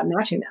worry about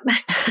matching them.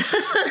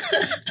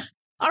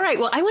 All right.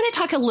 Well, I want to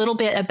talk a little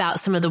bit about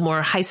some of the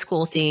more high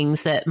school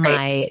things that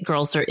my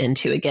girls are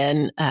into.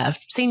 Again, a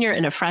senior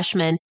and a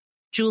freshman.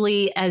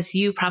 Julie, as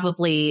you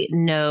probably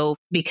know,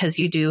 because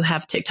you do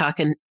have TikTok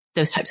and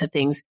those types of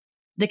things,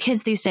 the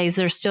kids these days,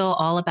 they're still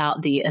all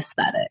about the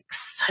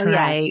aesthetics,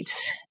 right?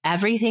 Yes.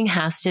 Everything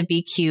has to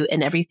be cute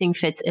and everything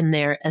fits in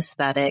their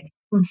aesthetic.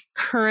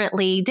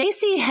 Currently,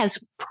 Daisy has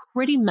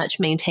pretty much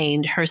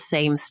maintained her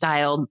same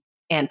style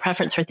and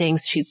preference for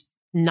things. She's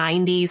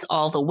 90s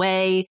all the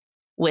way,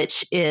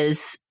 which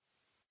is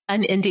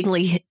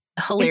unendingly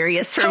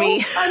hilarious for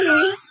me.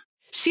 Funny.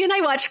 She and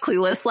I watched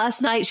Clueless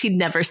last night. She'd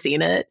never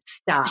seen it.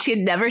 Stop. She had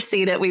never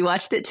seen it. We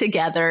watched it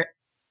together.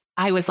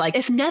 I was like,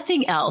 if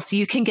nothing else,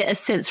 you can get a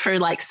sense for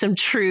like some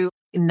true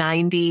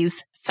 90s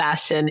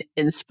fashion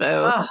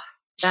inspo. Oh,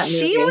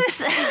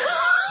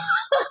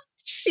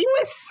 she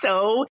was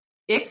so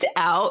icked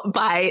out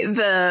by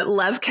the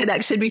love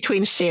connection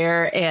between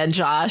Cher and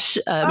Josh,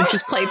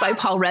 who's played by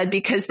Paul Rudd,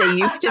 because they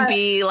used to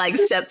be like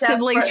step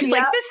siblings. She's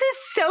like, this is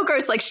so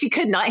gross. Like, she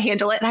could not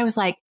handle it. And I was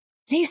like,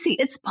 Daisy,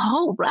 it's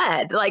Paul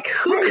Rudd. Like,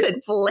 who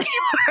could blame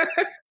her?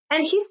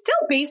 And he still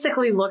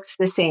basically looks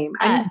the same.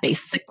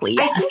 Basically,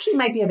 yes. I think he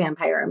might be a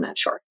vampire. I'm not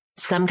sure.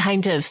 Some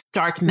kind of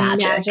dark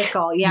magic.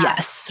 Magical, yeah.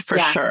 Yes, for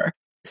sure.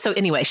 So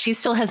anyway, she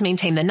still has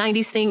maintained the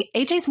 90s thing.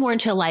 AJ's more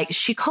into like,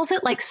 she calls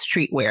it like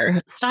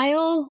streetwear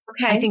style.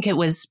 Okay. I think it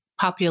was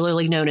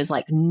popularly known as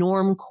like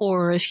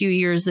normcore a few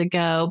years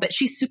ago, but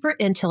she's super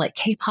into like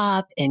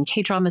K-pop and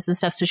K-dramas and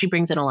stuff. So she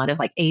brings in a lot of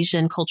like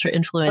Asian culture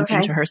influence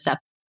into her stuff.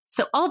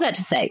 So all that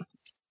to say,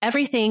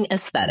 everything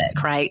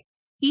aesthetic, right?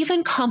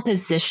 Even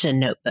composition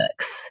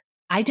notebooks.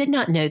 I did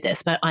not know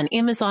this, but on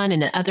Amazon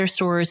and at other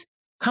stores,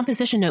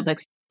 composition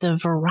notebooks, the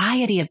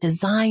variety of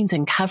designs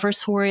and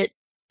covers for it,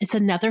 it's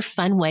another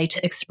fun way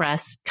to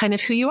express kind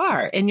of who you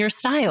are and your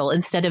style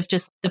instead of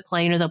just the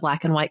plain or the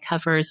black and white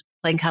covers,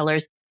 plain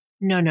colors.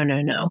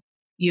 No.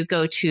 You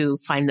go to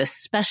find the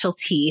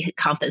specialty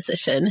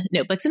composition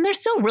notebooks, and they're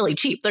still really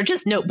cheap. They're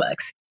just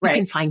notebooks. Right.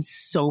 You can find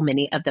so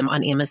many of them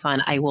on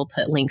Amazon. I will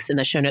put links in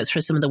the show notes for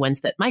some of the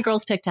ones that my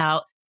girls picked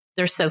out.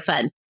 They're so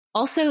fun.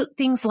 Also,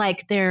 things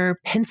like their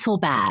pencil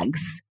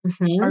bags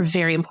are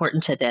very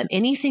important to them.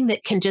 Anything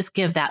that can just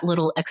give that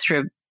little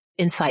extra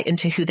insight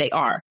into who they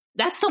are.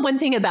 That's the one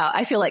thing about,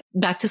 I feel like,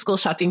 back to school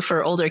shopping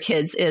for older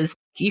kids is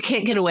you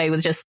can't get away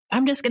with just,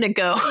 I'm just going to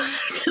go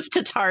just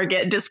to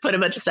Target and just put a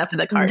bunch of stuff in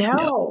the cart.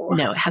 No,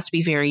 it has to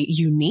be very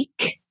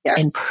unique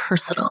and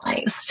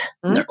personalized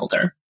when they're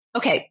older.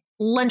 Okay,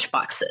 lunch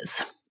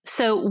boxes.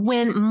 So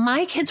when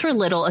my kids were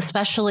little,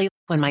 especially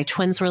when my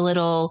twins were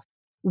little,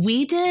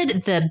 we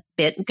did the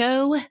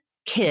BentGo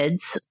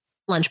Kids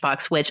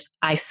lunchbox, which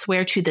I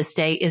swear to this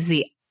day is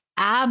the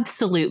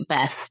absolute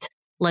best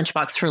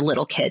lunchbox for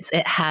little kids.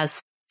 It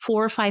has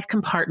 4 or 5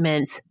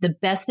 compartments. The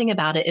best thing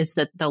about it is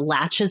that the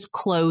latches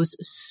close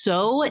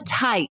so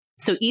tight.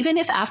 So even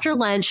if after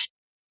lunch,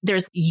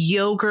 there's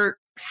yogurt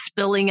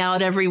spilling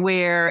out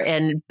everywhere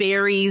and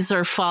berries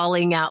are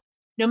falling out.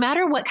 No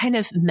matter what kind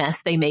of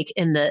mess they make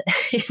in their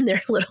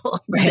little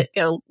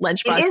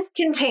lunchbox. It is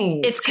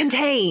contained. It's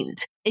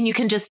contained. And you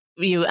can just,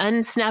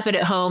 unsnap it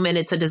at home and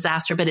it's a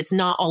disaster, but it's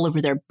not all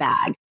over their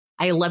bag.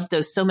 I love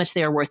those so much.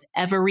 They are worth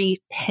every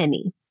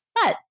penny.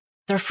 But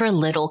they're for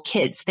little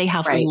kids. They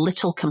have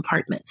little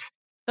compartments.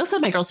 Both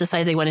of my girls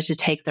decided they wanted to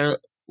take their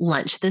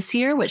lunch this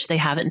year, which they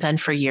haven't done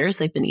for years.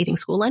 They've been eating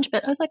school lunch,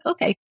 but I was like,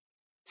 okay.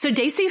 So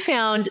Daisy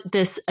found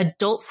this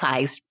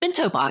adult-sized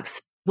bento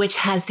box, which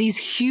has these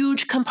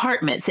huge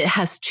compartments. It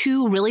has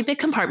 2 really big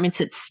compartments.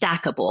 It's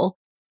stackable.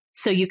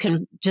 So you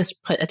can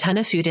just put a ton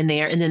of food in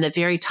there. And then the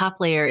very top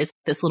layer is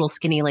this little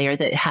skinny layer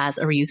that has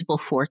a reusable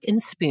fork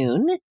and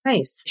spoon.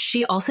 Nice.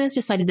 She also has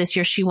decided this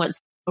year she wants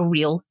a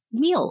real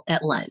meal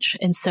at lunch.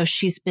 And so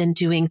she's been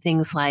doing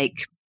things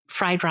like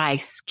fried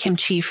rice,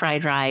 kimchi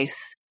fried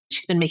rice.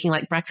 She's been making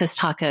like breakfast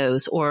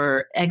tacos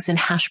or eggs and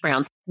hash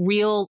browns,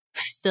 real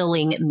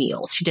filling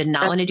meals. She did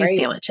not want to do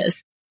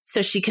sandwiches.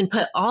 So she can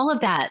put all of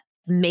that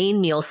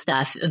main meal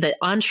stuff, the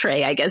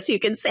entree, I guess you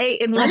can say,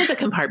 in one of the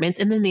compartments.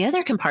 And then the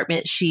other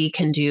compartment, she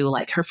can do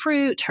like her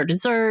fruit, her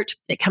dessert.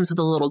 It comes with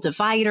a little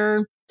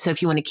divider. So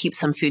if you want to keep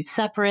some food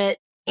separate.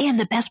 And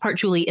the best part,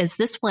 Julie, is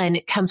this one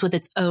comes with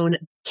its own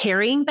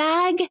carrying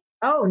bag.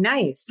 Oh,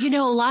 nice. A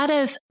lot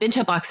of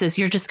bento boxes,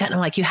 you're just kind of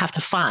like, you have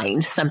to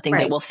find something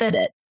that will fit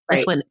it.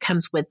 This one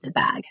comes with the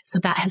bag. So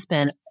that has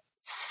been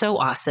so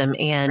awesome.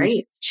 And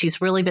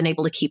she's really been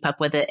able to keep up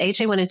with it.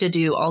 AJ wanted to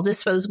do all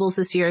disposables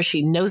this year.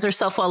 She knows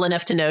herself well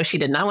enough to know she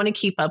did not want to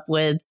keep up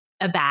with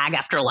a bag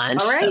after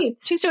lunch. All right.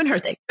 So she's doing her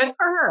thing. Good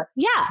for her.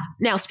 Yeah.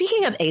 Now,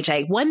 speaking of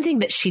AJ, one thing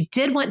that she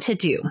did want to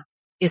do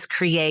is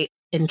create,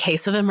 in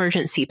case of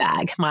emergency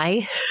bag.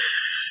 My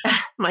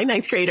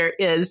 9th grader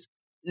is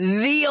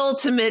the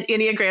ultimate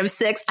Enneagram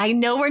 6. I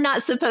know we're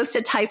not supposed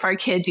to type our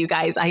kids, you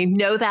guys. I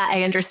know that.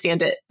 I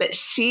understand it. But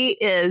she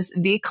is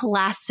the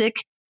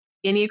classic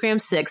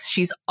Enneagram 6.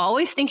 She's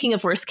always thinking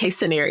of worst case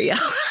scenario.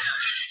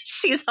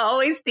 She's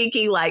always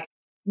thinking like,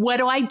 what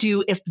do I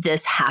do if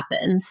this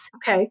happens?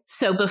 Okay.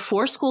 So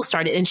before school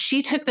started, and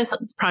she took this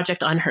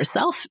project on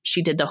herself.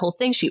 She did the whole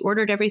thing. She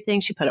ordered everything.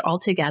 She put it all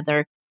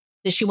together.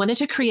 That she wanted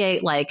to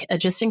create like a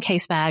just in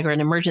case bag or an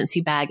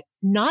emergency bag,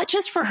 not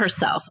just for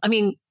herself. I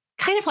mean,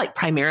 kind of like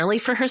primarily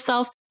for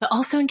herself, but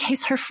also in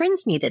case her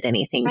friends needed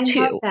anything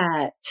too. I love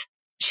that.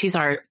 She's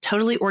our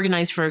totally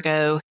organized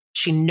Virgo.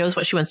 She knows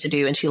what she wants to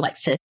do and she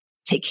likes to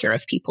take care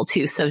of people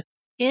too. So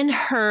in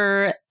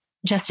her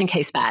just in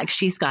case bag,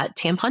 she's got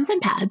tampons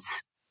and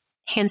pads,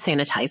 hand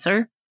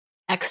sanitizer,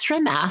 extra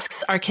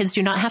masks. Our kids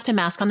do not have to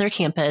mask on their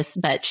campus,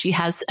 but she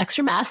has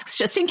extra masks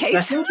just in case.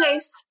 Just in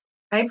case.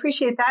 I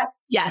appreciate that.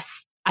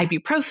 Yes.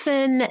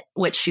 Ibuprofen,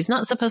 which she's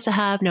not supposed to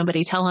have.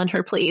 Nobody tell on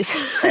her, please.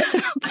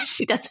 But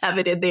she does have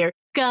it in there.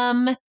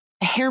 Gum,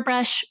 a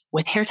hairbrush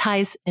with hair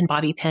ties and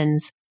bobby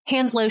pins,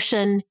 hand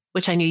lotion,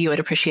 which I knew you would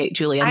appreciate,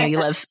 Julie. I know you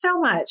love so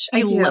much.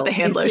 I love a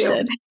hand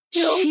lotion.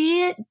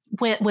 She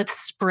went with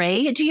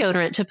spray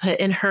deodorant to put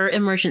in her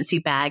emergency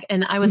bag.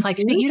 And I was like,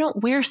 but you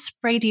don't wear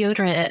spray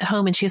deodorant at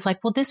home. And she was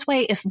like, well, this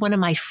way, if one of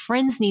my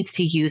friends needs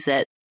to use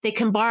it, they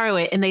can borrow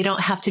it and they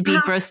don't have to be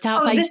grossed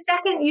out by... The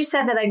second you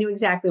said that, I knew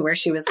exactly where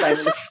she was going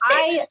with this.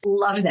 I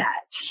love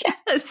that.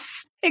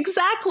 Yes,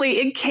 exactly.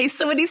 In case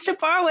someone needs to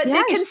borrow it,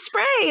 they can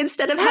spray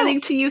instead of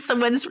having to use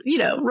someone's,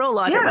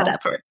 roll-on or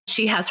whatever.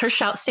 She has her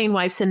Shout Stain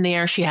wipes in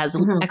there. She has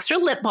extra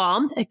lip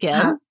balm.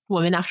 Again,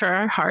 woman after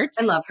our hearts.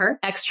 I love her.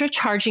 Extra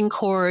charging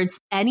cords,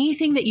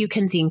 anything that you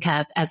can think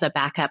of as a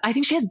backup. I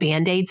think she has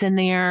Band-Aids in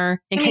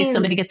there in case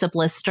somebody gets a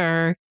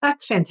blister.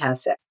 That's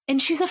fantastic.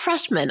 And she's a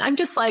freshman. I'm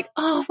just like,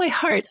 oh, my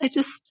heart. I'm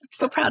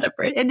so proud of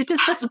her. And it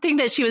just was the thing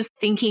that she was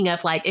thinking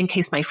of, like, in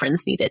case my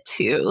friends need it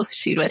too,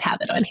 she would have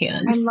it on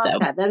hand. I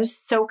love that. That is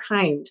so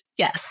kind.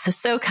 Yes,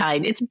 so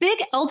kind. It's big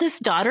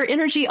eldest daughter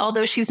energy,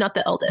 although she's not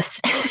the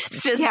eldest.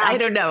 It's just, I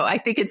don't know. I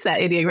think it's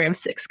that Enneagram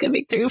 6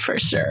 coming through for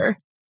sure.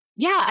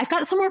 Yeah, I've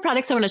got some more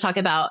products I want to talk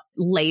about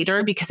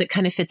later because it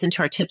kind of fits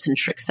into our tips and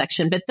tricks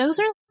section. But those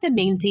are the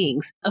main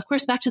things. Of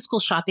course, back to school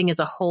shopping is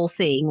a whole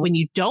thing. When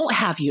you don't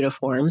have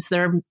uniforms,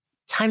 there are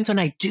times when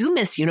I do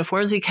miss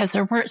uniforms because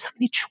there weren't so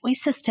many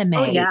choices to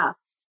make. Oh,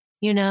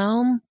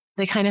 yeah.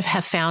 They kind of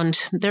have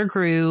found their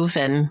groove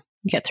and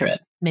get through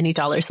it. Many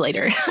dollars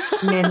later.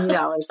 Many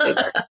dollars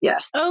later.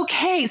 Yes.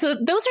 Okay. So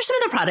those are some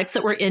of the products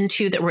that we're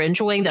into, that we're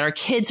enjoying, that our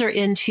kids are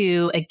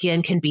into.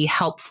 Again, can be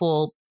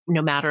helpful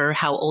no matter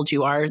how old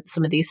you are.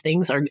 Some of these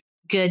things are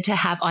good to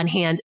have on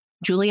hand.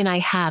 Julie and I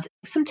have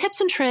some tips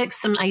and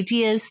tricks, some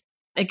ideas.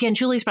 Again,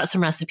 Julie's brought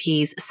some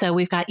recipes. So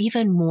we've got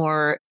even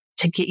more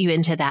to get you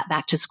into that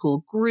back to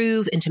school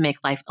groove and to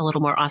make life a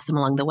little more awesome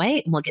along the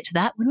way. And we'll get to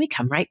that when we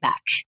come right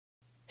back.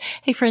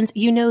 Hey friends,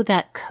 you know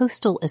that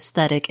coastal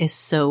aesthetic is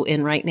so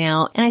in right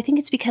now, and I think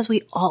it's because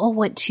we all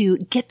want to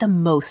get the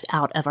most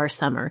out of our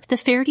summer. The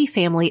Faherty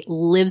family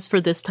lives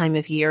for this time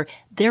of year.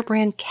 Their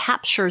brand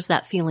captures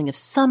that feeling of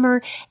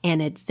summer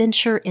and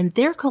adventure in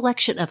their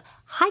collection of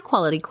high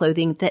quality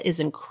clothing that is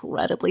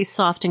incredibly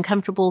soft and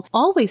comfortable,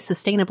 always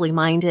sustainably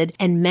minded,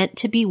 and meant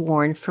to be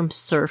worn from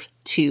surf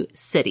to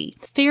city.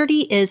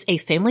 Faherty is a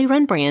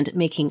family-run brand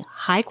making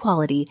high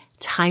quality,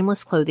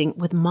 timeless clothing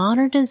with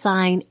modern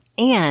design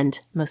and,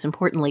 most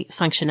importantly,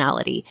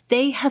 functionality.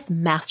 They have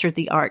mastered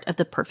the art of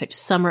the perfect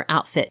summer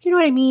outfit. You know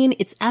what I mean?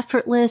 It's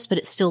effortless, but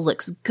it still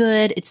looks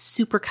good. It's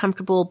super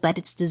comfortable, but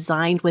it's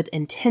designed with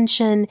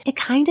intention. It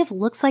kind of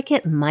looks like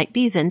it might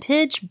be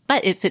vintage,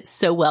 but it fits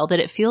so well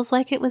that it feels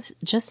like it was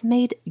just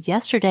made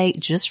yesterday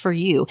just for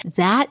you.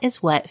 That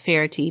is what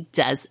Faherty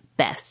does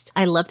best.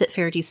 I love that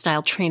Faherty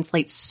style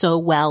translates so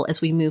well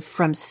as we move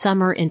from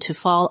summer into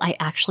fall. I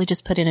actually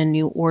just put in a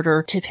new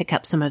order to pick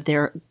up some of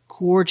their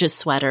gorgeous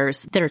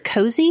sweaters that are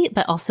cozy,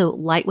 but also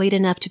lightweight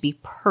enough to be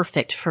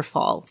perfect for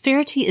fall.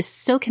 Faherty is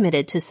so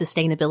committed to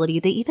sustainability,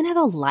 they even have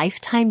a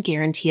lifetime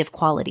guarantee of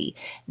quality.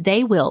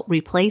 They will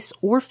replace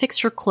or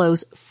fix your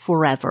clothes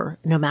forever,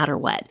 no matter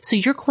what. So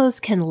your clothes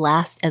can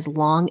last as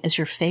long as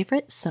your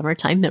favorite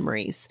summertime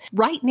memories.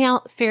 Right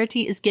now,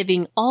 Faherty is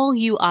giving all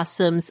you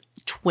awesomes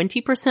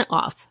 20%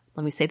 off.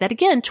 Let me say that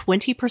again,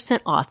 20%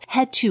 off.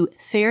 Head to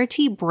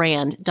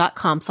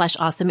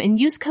fahertybrand.com/awesome and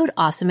use code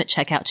awesome at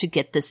checkout to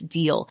get this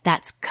deal.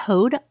 That's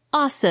code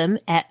awesome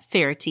at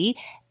Faherty,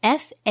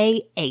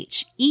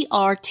 FAHERTY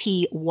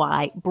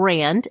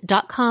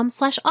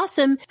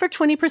brand.com/awesome for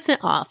 20%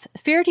 off.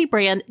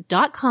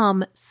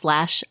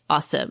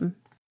 fahertybrand.com/awesome.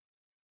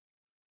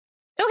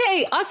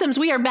 Okay, awesomes,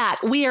 we are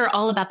back. We are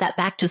all about that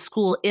back to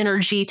school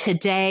energy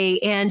today.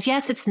 And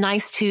yes, it's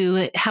nice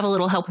to have a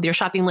little help with your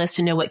shopping list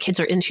and know what kids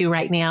are into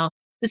right now.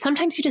 But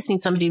sometimes you just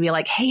need somebody to be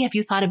like, hey, have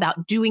you thought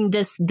about doing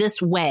this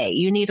way?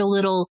 You need a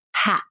little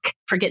hack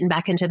for getting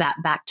back into that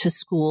back to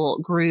school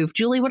groove.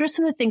 Julie, what are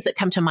some of the things that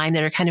come to mind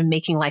that are kind of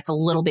making life a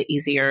little bit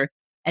easier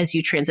as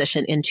you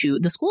transition into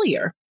the school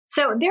year?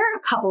 So there are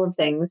a couple of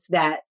things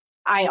that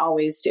I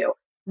always do.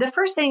 The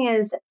first thing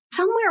is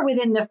somewhere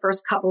within the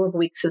first couple of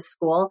weeks of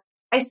school,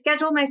 I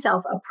schedule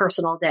myself a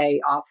personal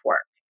day off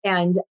work.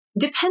 And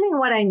depending on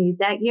what I need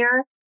that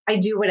year, I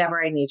do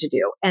whatever I need to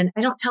do. And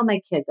I don't tell my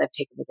kids I've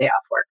taken the day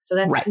off work. So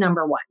that's right.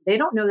 Number one. They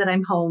don't know that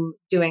I'm home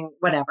doing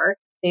whatever.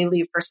 They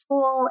leave for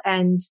school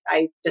and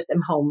I just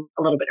am home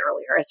a little bit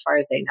earlier as far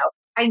as they know.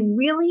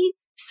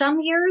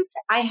 Some years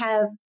I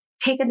have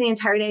taken the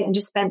entire day and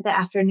just spent the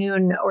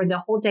afternoon or the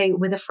whole day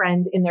with a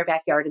friend in their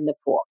backyard in the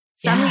pool.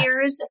 Some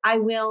years I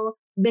will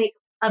make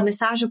a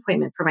massage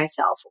appointment for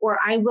myself, or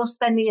I will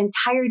spend the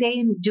entire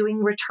day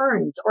doing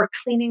returns or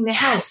cleaning the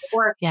house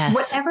or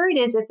whatever it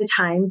is at the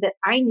time that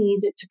I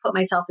need to put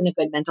myself in a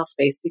good mental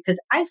space. Because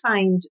I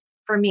find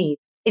for me,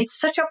 it's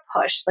such a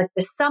push. Like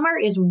the summer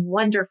is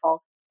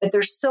wonderful, but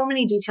there's so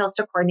many details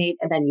to coordinate.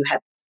 And then you have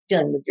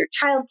dealing with your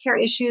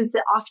childcare issues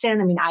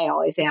often. I mean, I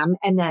always am.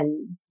 And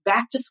then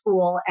back to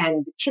school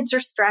and the kids are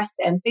stressed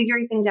and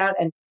figuring things out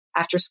and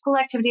after school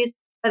activities.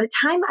 By the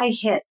time I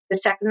hit the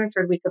second or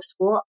third week of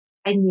school,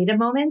 I need a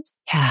moment.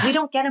 Yeah. We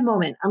don't get a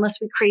moment unless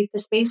we create the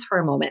space for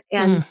a moment.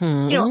 And,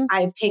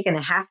 I've taken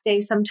a half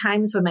day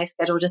sometimes when my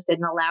schedule just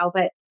didn't allow,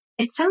 but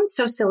it sounds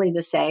so silly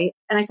to say.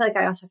 And I feel like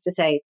I also have to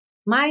say,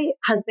 my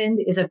husband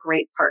is a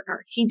great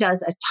partner. He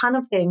does a ton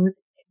of things,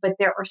 but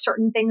there are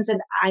certain things that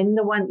I'm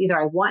the one, either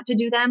I want to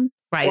do them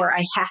or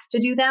I have to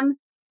do them.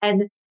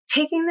 And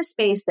taking the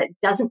space that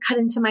doesn't cut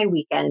into my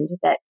weekend,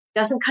 that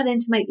doesn't cut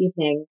into my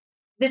evening,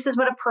 this is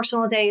what a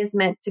personal day is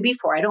meant to be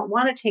for. I don't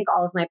want to take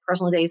all of my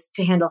personal days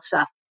to handle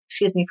stuff,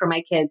 for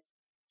my kids.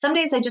 Some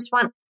days I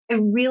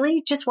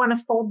really just want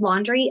to fold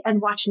laundry and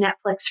watch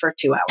Netflix for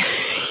 2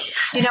 hours,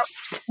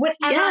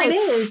 whatever it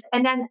is.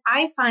 And then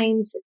I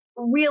find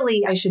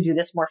really I should do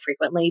this more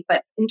frequently,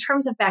 but in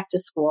terms of back to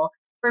school,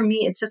 for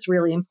me, it's just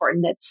really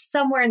important that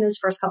somewhere in those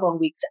first couple of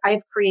weeks,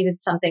 I've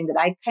created something that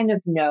I kind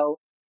of know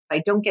if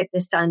I don't get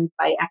this done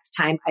by X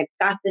time, I've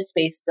got this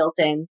space built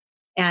in.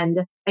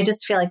 And I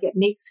just feel like it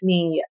makes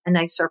me a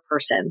nicer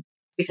person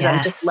because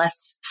I'm just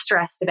less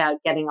stressed about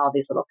getting all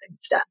these little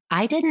things done.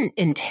 I didn't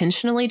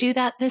intentionally do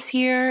that this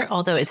year,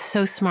 although it's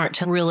so smart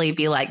to really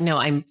be like, no,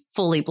 I'm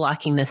fully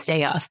blocking this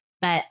day off.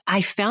 But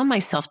I found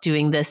myself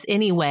doing this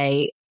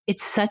anyway.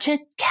 It's such a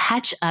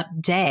catch up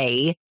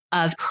day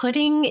of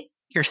putting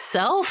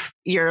yourself,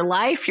 your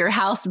life, your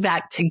house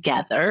back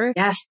together.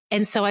 Yes.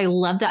 And so I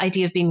love the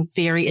idea of being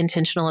very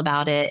intentional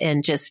about it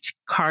and just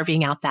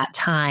carving out that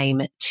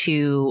time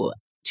to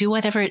do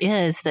whatever it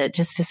is that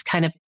just is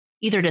kind of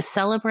either to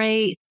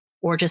celebrate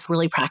or just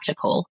really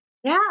practical.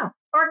 Yeah.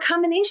 Or a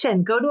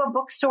combination. Go to a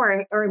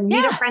bookstore or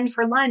meet a friend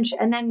for lunch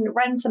and then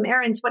run some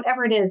errands,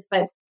 whatever it is.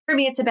 But for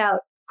me, it's about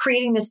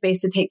creating the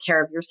space to take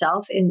care of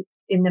yourself in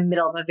the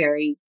middle of a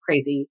very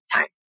crazy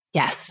time.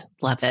 Yes.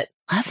 Love it.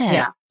 Love it.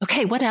 Yeah.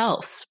 Okay. What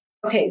else?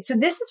 Okay. So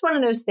this is one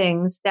of those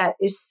things that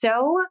is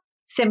so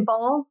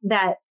simple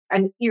that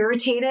I'm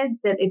irritated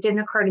that it didn't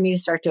occur to me to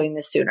start doing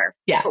this sooner.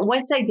 Yeah. But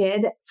once I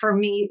did, for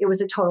me, it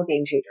was a total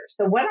game changer.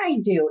 So what I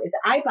do is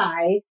I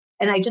buy,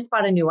 and I just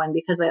bought a new one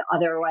because my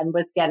other one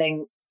was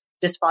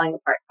just falling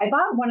apart. I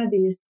bought one of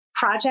these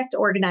project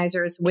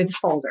organizers with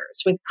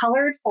folders, with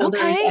colored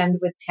folders and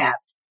with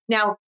tabs.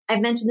 Now,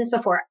 I've mentioned this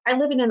before. I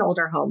live in an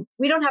older home.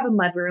 We don't have a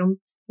mudroom.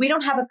 We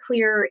don't have a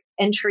clear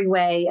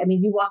entryway. I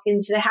mean, you walk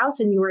into the house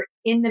and you are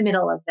in the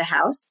middle of the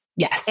house.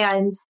 Yes.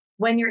 And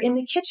when you're in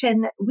the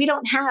kitchen, we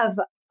don't have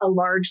a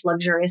large,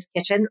 luxurious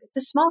kitchen. It's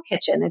a small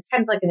kitchen. It's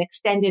kind of like an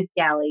extended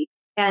galley.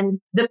 And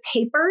the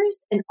papers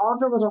and all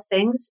the little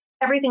things,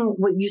 everything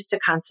used to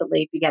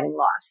constantly be getting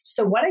lost.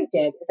 So what I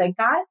did is I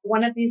got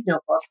one of these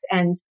notebooks,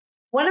 and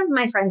one of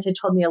my friends had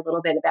told me a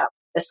little bit about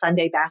the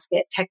Sunday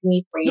basket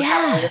technique where you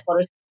have all the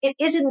folders. It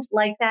isn't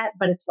like that,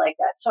 but it's like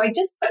that. So I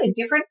just put a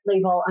different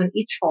label on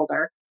each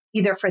folder,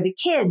 either for the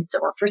kids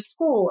or for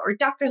school or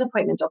doctor's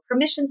appointments or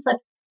permission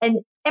slips.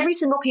 And every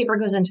single paper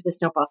goes into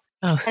this notebook.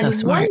 Oh, so and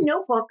smart. One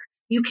notebook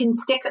you can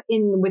stick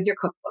in with your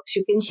cookbooks.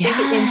 You can stick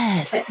it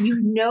in, but you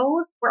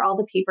know where all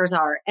the papers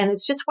are. And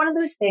it's just one of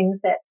those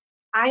things that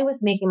I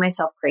was making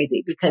myself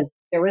crazy because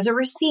there was a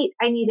receipt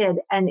I needed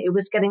and it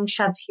was getting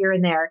shoved here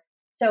and there.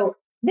 So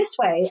this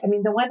way, I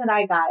mean, the one that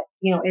I got,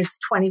 is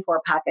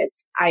 24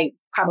 pockets. I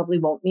probably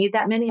won't need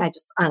that many. I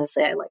just,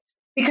 honestly, I liked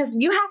it. Because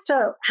you have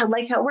to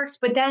like how it works.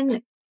 But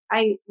then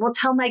I will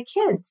tell my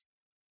kids,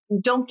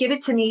 don't give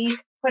it to me.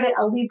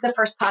 I'll leave the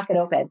first pocket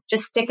open.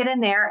 Just stick it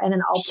in there and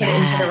then I'll put it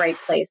into the right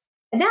place.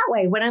 And that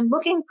way, when I'm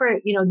looking for,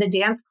 the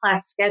dance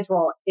class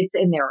schedule, it's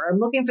in there. Or I'm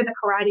looking for the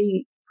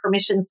karate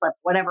permission slip,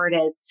 whatever it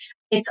is,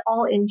 it's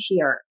all in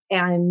here.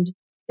 And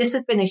this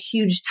has been a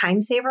huge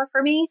time saver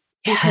for me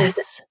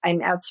because I'm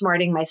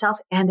outsmarting myself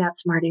and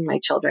outsmarting my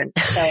children.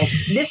 So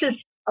this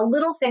is a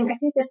little thing. I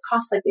think this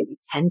costs like maybe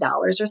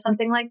 $10 or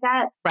something like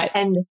that. Right.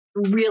 And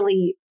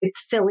really,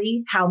 it's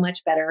silly how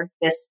much better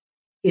this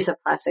piece of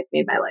plastic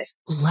made my life.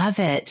 Love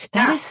it.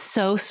 That is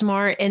so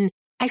smart. And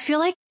I feel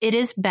like it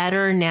is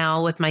better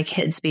now with my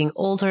kids being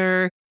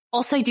older.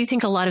 Also, I do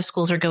think a lot of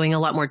schools are going a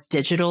lot more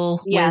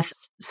digital with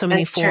so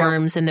many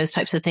forms and those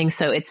types of things.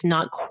 So it's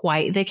not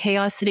quite the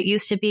chaos that it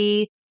used to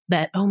be.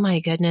 But oh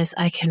my goodness,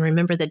 I can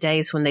remember the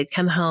days when they'd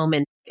come home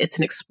and it's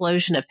an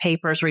explosion of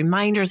papers,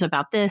 reminders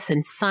about this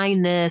and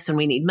sign this and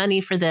we need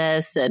money for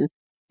this. And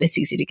it's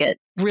easy to get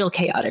real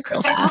chaotic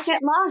real fast. I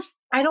get lost.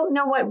 I don't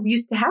know what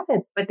used to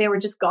happen, but they were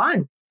just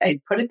gone. I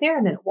put it there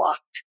and then it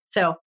walked.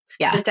 So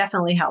this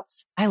definitely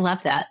helps. I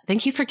love that.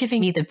 Thank you for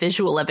giving me the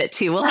visual of it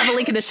too. We'll have a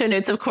link in the show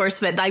notes, of course,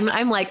 but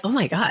I'm like, oh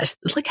my gosh,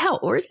 look how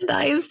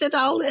organized it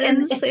all is. And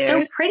it's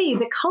so pretty.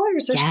 The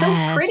colors are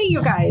so pretty,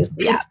 you guys.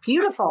 Yeah. It's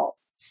beautiful.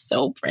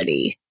 So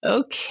pretty.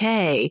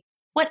 Okay.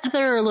 What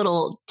other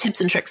little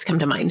tips and tricks come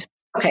to mind?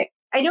 Okay.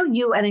 I know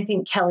you and I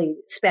think Kelly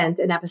spent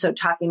an episode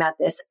talking about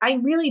this. I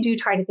really do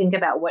try to think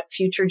about what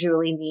future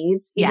Julie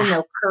needs, even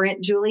though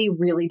current Julie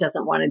really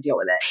doesn't want to deal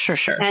with it.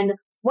 Sure. And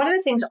one of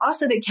the things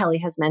also that Kelly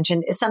has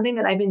mentioned is something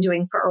that I've been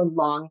doing for a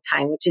long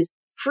time, which is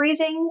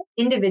freezing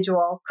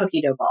individual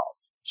cookie dough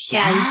balls.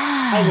 Yeah. And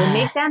I will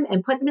make them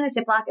and put them in a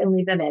Ziploc and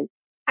leave them in.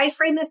 I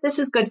frame this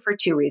is good for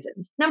two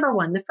reasons. Number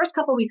one, the first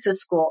couple of weeks of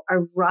school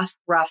are rough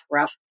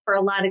for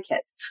a lot of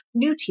kids.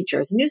 New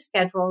teachers, new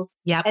schedules.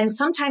 Yep. And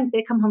sometimes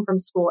they come home from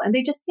school and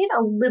they just need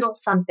a little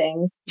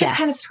something to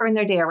kind of turn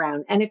their day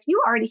around. And if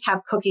you already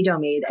have cookie dough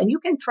made and you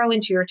can throw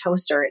into your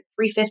toaster at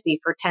 350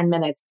 for 10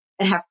 minutes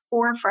and have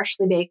 4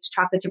 freshly baked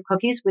chocolate chip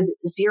cookies with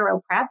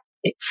 0 prep,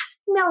 it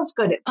smells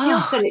good. It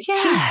feels good. It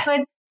tastes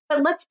good.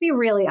 But let's be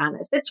really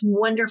honest. It's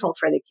wonderful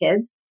for the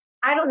kids.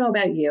 I don't know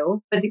about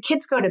you, but the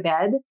kids go to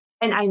bed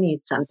and I need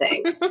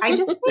something. I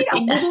just need a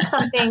little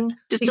something.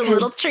 Just a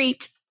little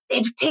treat.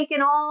 They've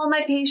taken all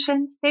my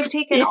patience. They've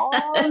taken all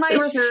my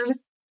reserves.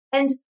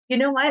 And you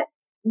know what?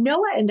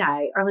 Noah and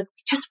I are like,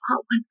 we just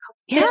want one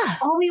cookie.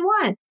 That's all we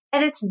want.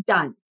 And it's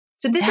done.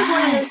 So this is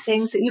one of those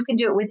things that you can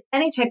do it with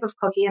any type of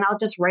cookie. And I'll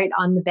just write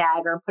on the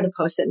bag or put a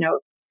Post-it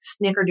note,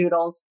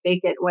 snickerdoodles,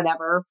 bake it,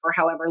 whatever, for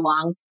however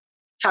long,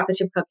 chocolate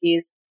chip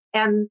cookies.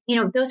 And,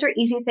 those are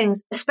easy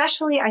things,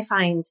 especially I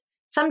find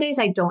some days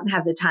I don't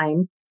have the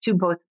time to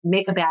both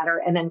make a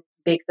batter and then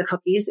bake the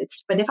cookies.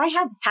 But if I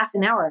have half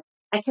an hour,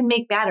 I can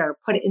make batter,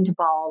 put it into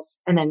balls,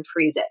 and then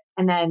freeze it.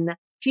 And then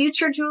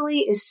future Julie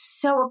is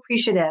so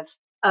appreciative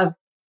of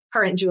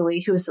current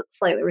Julie, who's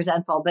slightly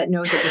resentful, but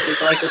knows that this is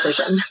the right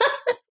decision.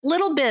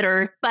 Little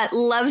bitter, but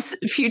loves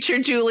future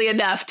Julie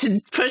enough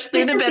to push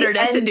through the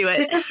bitterness and do it.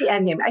 This is the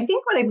end game. I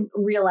think what I've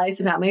realized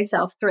about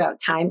myself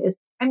throughout time is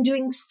I'm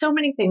doing so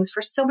many things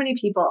for so many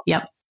people.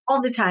 Yep.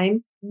 All the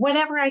time,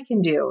 whatever I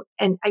can do.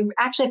 And I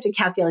actually have to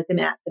calculate the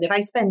math that if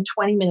I spend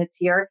 20 minutes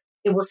here,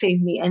 it will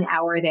save me an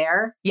hour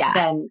there. Yeah.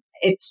 Then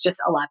it's just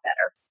a lot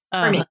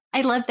better for me.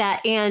 I love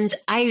that. And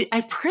I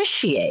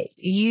appreciate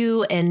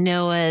you and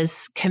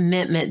Noah's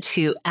commitment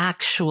to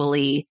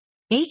actually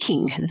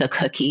baking the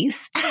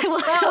cookies.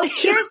 Well,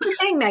 here's the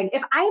thing, Meg.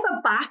 If I have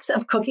a box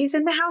of cookies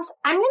in the house,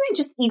 I'm going to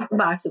just eat the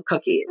box of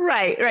cookies.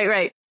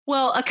 Right.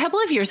 Well, a couple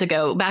of years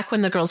ago, back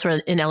when the girls were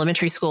in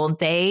elementary school,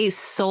 they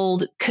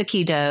sold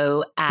cookie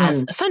dough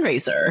as a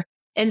fundraiser.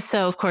 And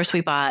so, of course, we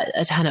bought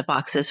a ton of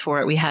boxes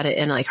for it. We had it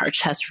in like our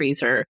chest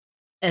freezer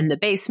in the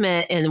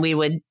basement, and we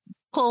would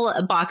pull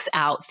a box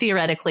out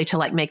theoretically to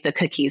like make the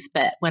cookies.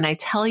 But when I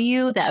tell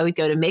you that I would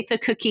go to make the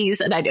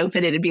cookies and I'd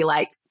open it and be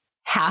like,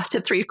 half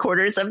to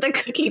 3/4 of the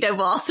cookie dough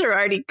balls are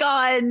already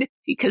gone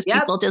because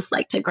people just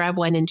like to grab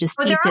one and just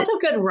they're also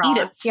good raw. Eat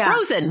it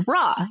frozen,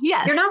 raw.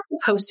 Yes. You're not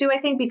supposed to, I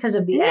think, because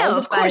of the egg. No,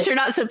 of course you're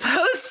not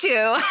supposed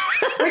to.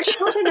 We're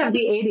children of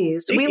the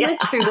 80s. We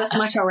lived through this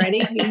much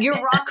already. Your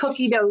raw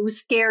cookie dough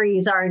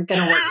scaries aren't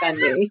going to work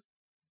on me.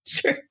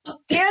 Sure.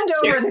 Hand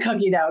over the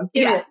cookie dough.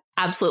 Give it.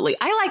 Absolutely.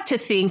 I like to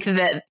think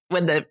that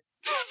when the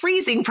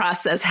freezing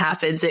process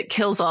happens, it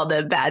kills all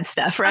the bad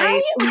stuff,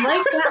 right? I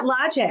like that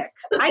logic.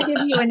 I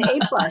give you an A+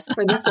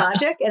 for this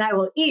logic, and I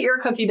will eat your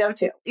cookie dough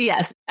too.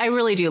 Yes, I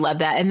really do love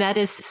that. And that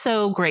is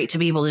so great to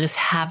be able to just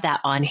have that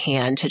on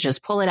hand to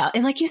just pull it out.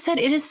 And like you said,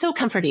 it is so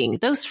comforting.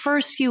 Those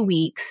first few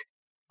weeks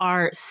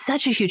are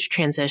such a huge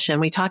transition.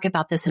 We talk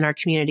about this in our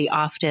community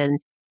often,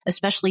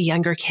 especially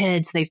younger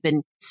kids. They've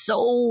been so,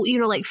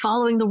 like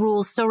following the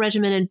rules, so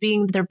regimented,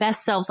 being their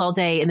best selves all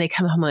day. And they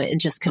come home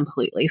and just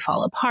completely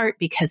fall apart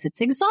because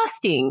it's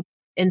exhausting.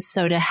 And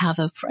so to have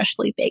a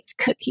freshly baked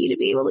cookie to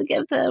be able to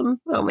give them,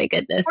 oh my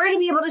goodness. Or to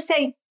be able to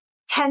say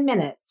 10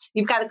 minutes,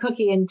 you've got a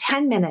cookie in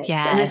 10 minutes.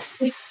 Yes. And it's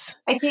just,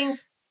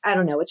 I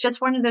don't know. It's just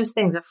one of those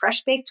things. A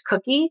fresh baked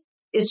cookie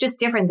is just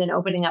different than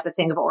opening up a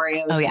thing of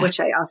Oreos, which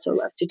I also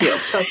love to do.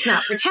 So it's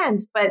not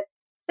pretend, but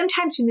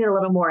sometimes you need a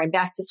little more. And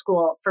back to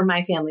school for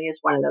my family is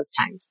one of those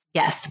times.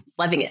 Yes.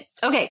 Loving it.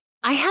 Okay.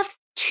 I have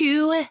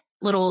 2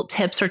 little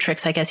tips or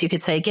tricks, I guess you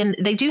could say. Again,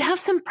 they do have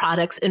some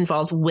products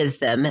involved with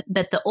them,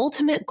 but the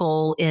ultimate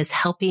goal is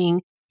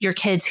helping your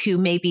kids who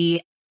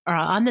maybe are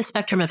on the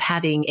spectrum of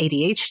having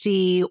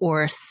ADHD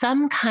or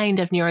some kind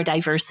of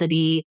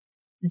neurodiversity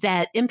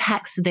that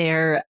impacts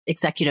their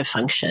executive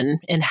function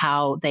and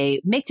how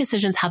they make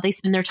decisions, how they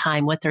spend their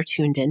time, what they're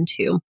tuned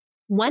into.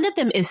 One of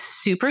them is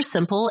super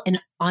simple.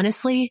 And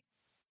honestly,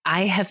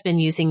 I have been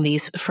using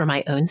these for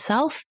my own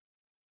self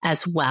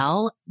as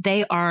well.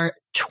 They are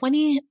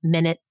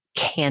 20-minute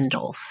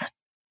candles.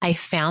 I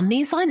found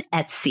these on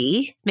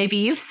Etsy. Maybe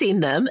you've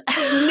seen them. No, but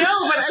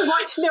I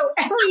want to know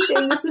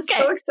everything. This is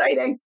so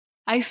exciting.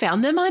 I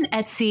found them on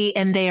Etsy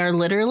and they are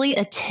literally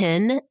a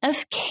tin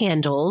of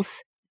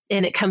candles.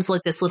 And it comes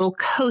with this little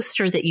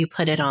coaster that you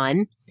put it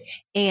on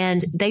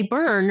and they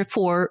burn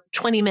for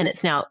 20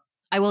 minutes. Now,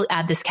 I will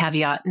add this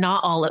caveat.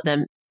 Not all of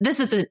them. This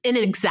is an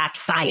inexact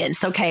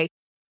science. Okay.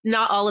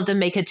 Not all of them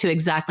make it to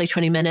exactly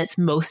 20 minutes.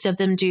 Most of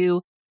them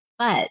do.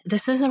 But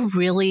this is a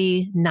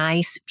really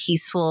nice,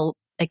 peaceful,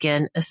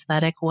 again,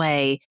 aesthetic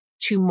way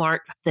to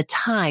mark the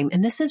time.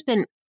 And this has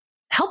been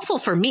helpful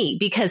for me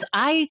because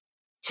I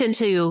tend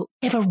to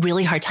have a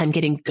really hard time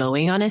getting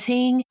going on a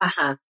thing.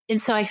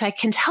 And so if I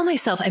can tell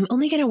myself, I'm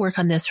only going to work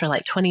on this for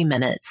like 20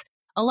 minutes,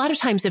 a lot of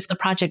times if the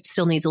project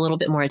still needs a little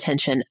bit more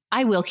attention,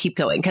 I will keep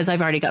going because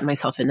I've already gotten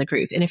myself in the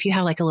groove. And if you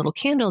have like a little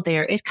candle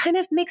there, it kind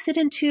of makes it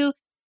into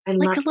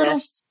like a little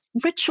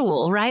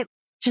ritual, right?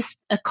 Just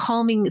a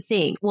calming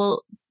thing.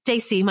 Well,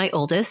 Daisy, my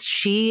oldest,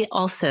 she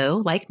also,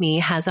 like me,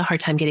 has a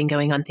hard time getting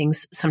going on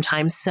things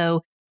sometimes.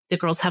 So the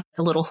girls have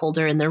a little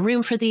holder in their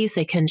room for these.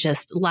 They can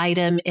just light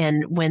them.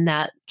 And when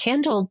that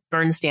candle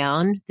burns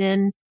down,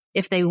 then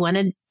if they want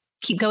to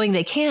keep going,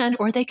 they can,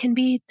 or they can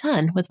be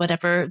done with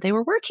whatever they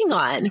were working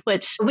on,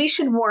 which we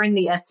should warn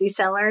the Etsy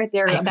seller.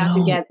 They're about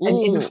to get an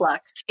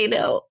influx. I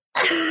know.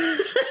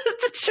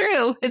 It's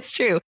true. It's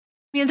true.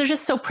 They're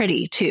just so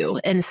pretty too.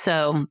 And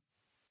so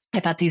I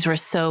thought these were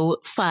so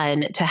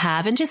fun to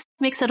have and just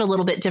makes it a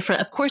little bit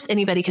different. Of course,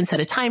 anybody can set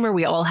a timer.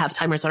 We all have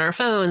timers on our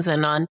phones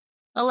and on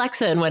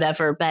Alexa and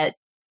whatever, but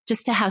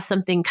just to have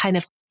something kind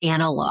of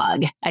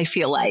analog, I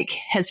feel like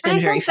has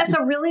been very fun. That's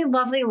a really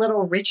lovely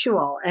little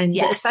ritual. And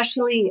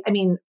especially,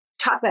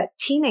 talk about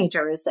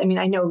teenagers. I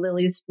know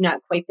Lily's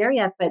not quite there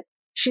yet, but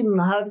she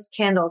loves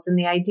candles and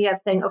the idea of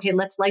saying, okay,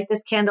 let's light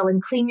this candle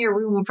and clean your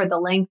room for the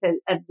length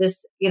of this,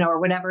 or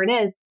whatever it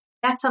is.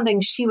 That's something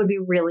she would be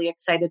really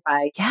excited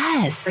by.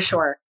 Yes. For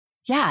sure.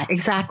 Yeah,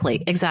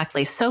 exactly.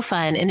 Exactly. So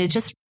fun. And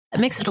it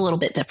makes it a little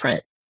bit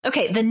different.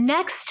 Okay. The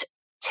next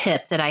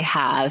tip that I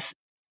have,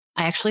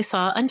 I actually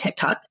saw on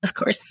TikTok, of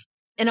course,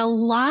 and a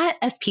lot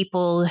of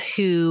people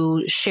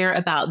who share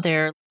about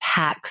their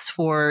hacks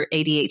for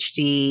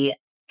ADHD,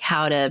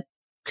 how to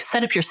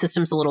set up your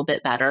systems a little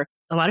bit better.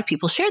 A lot of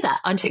people share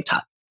that on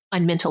TikTok,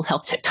 on mental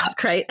health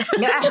TikTok, right?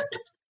 Yeah.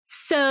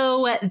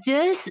 So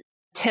this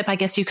tip, I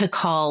guess you could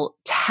call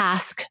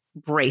task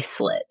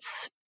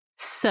bracelets.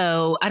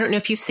 So I don't know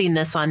if you've seen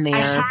this on there.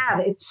 I have.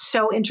 It's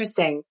so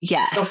interesting.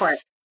 Yes. Go for it.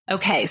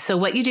 Okay. So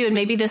what you do, and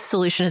maybe this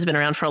solution has been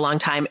around for a long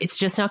time. It's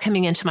just now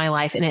coming into my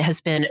life and it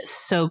has been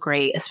so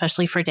great,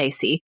 especially for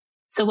Daisy.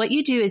 So what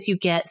you do is you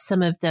get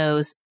some of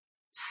those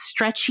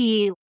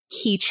stretchy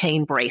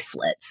keychain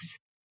bracelets.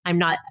 I'm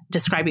not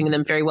describing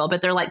them very well,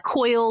 but they're like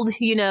coiled,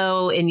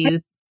 and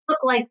you look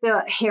like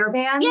the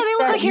hairbands. Yeah, they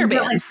look like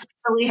hairbands. Like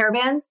curly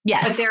hairbands.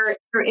 Yes. But they're,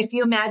 if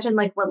you imagine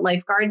like what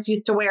lifeguards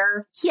used to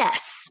wear.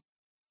 Yes,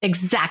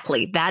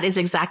 exactly. That is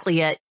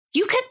exactly it.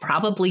 You could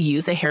probably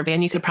use a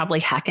hairband. You could probably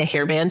hack a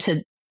hairband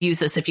to use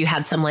this if you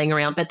had some laying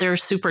around, but they're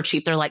super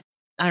cheap. They're like,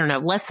 I don't know,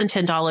 less than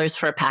 $10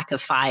 for a pack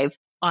of 5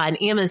 on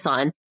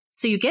Amazon.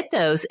 So you get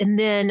those and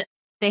then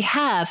they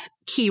have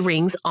key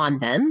rings on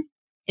them.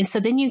 And so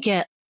then you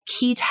get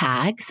key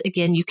tags.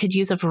 Again, you could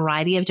use a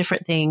variety of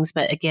different things,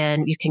 but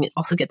again, you can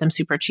also get them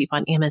super cheap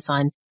on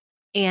Amazon.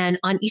 And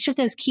on each of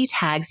those key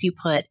tags, you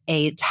put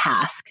a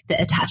task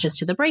that attaches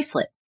to the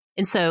bracelet.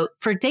 And so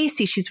for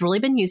Daisy, she's really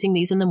been using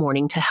these in the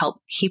morning to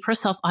help keep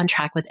herself on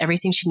track with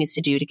everything she needs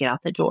to do to get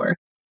out the door.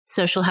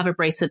 So she'll have a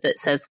bracelet that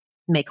says,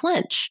 make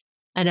lunch.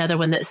 Another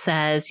one that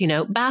says,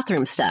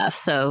 bathroom stuff.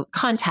 So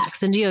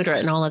contacts and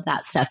deodorant and all of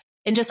that stuff.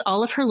 And just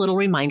all of her little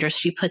reminders,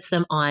 she puts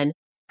them on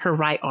her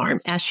right arm.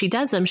 As she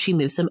does them, she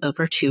moves them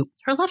over to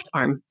her left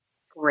arm.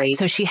 Great.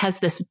 So she has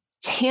this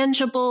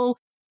tangible,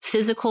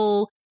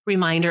 physical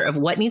reminder of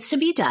what needs to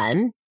be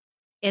done.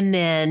 And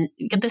then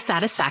get the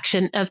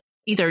satisfaction of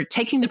either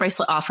taking the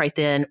bracelet off right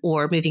then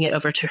or moving it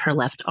over to her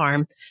left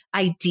arm.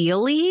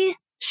 Ideally,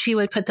 she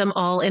would put them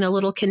all in a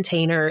little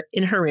container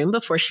in her room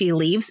before she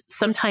leaves.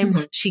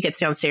 Sometimes she gets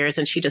downstairs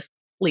and she just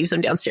leaves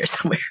them downstairs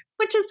somewhere,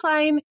 which is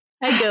fine.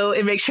 I go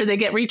and make sure they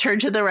get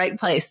returned to the right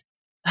place.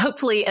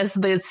 Hopefully, as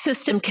the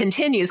system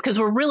continues, because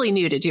we're really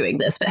new to doing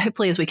this, but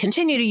hopefully as we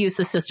continue to use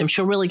the system,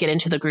 she'll really get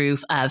into the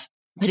groove of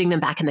putting them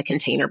back in the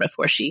container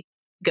before she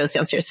goes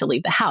downstairs to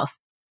leave the house.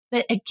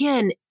 But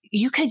again,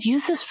 you could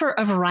use this for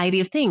a variety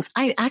of things.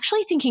 I'm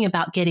actually thinking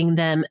about getting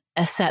them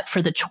a set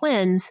for the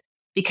twins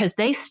because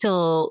they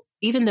still,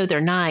 even though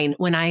they're 9,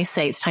 when I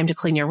say it's time to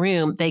clean your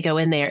room, they go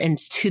in there and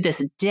to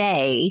this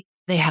day,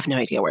 they have no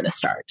idea where to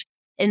start.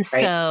 And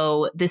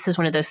so this is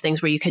one of those things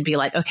where you could be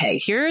like, okay,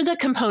 here are the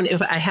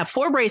components. I have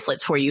 4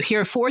 bracelets for you.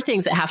 Here are 4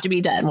 things that have to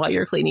be done while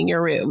you're cleaning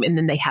your room. And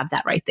then they have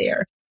that right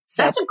there.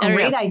 So that's a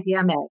great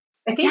idea, Meg.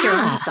 I think you're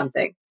onto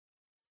something.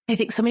 I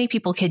think so many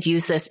people could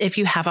use this if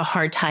you have a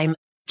hard time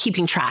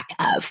keeping track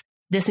of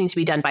this needs to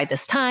be done by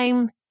this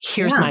time.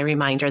 Here's my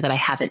reminder that I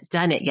haven't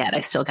done it yet.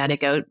 I still got to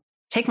go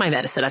take my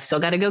medicine. I've still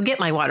got to go get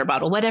my water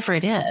bottle, whatever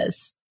it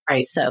is.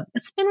 Right. So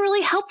it's been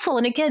really helpful.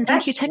 And again,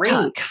 thank you,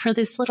 TikTok, for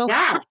these little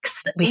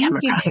hacks that we come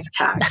across.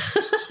 TikTok.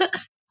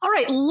 All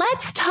right,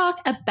 let's talk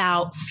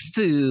about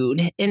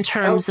food in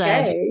terms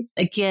of,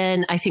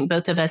 again, I think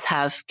both of us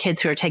have kids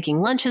who are taking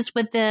lunches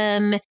with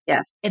them.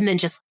 Yes. And then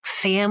just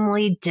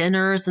family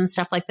dinners and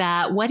stuff like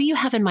that. What do you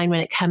have in mind when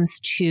it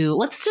comes to,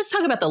 let's just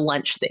talk about the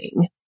lunch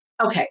thing.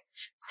 Okay.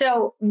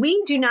 So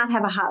we do not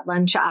have a hot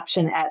lunch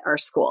option at our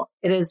school.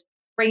 It is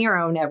bring your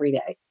own every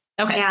day.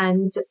 Okay.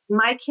 And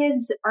my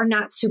kids are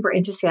not super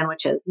into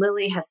sandwiches.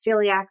 Lily has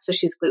celiac, so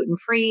she's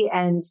gluten-free,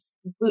 and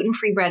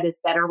gluten-free bread is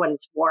better when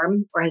it's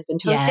warm or has been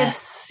toasted.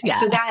 Yes. Yeah.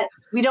 So that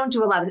we don't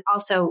do a lot of,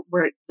 also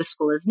the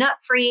school is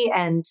nut-free,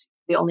 and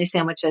the only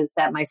sandwiches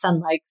that my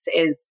son likes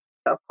is,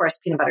 of course,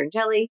 peanut butter and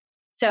jelly.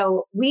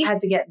 So we had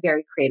to get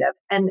very creative.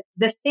 And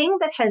the thing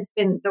that has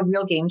been the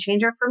real game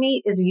changer for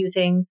me is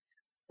using,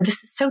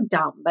 this is so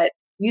dumb, but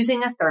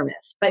using a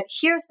thermos. But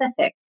here's the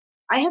thing.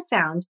 I have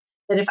found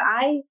that if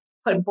I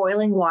put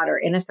boiling water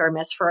in a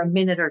thermos for a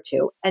minute or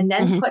 2 and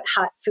then put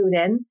hot food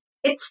in,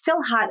 it's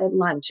still hot at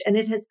lunch. And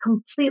it has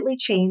completely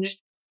changed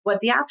what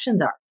the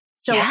options are.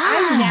 So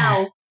I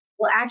now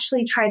will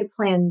actually try to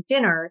plan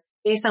dinner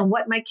based on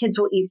what my kids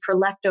will eat for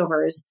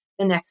leftovers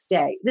the next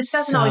day. This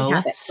doesn't always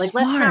happen. Like,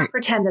 let's not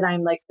pretend that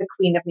I'm like the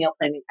queen of meal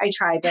planning. I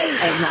try, but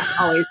I'm not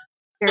always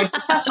very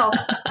successful.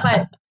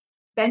 But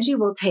Benji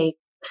will take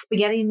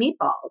spaghetti and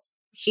meatballs,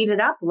 heat it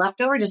up,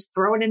 leftover, just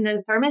throw it in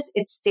the thermos.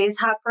 It stays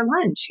hot for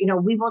lunch.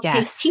 We will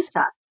take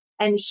pizza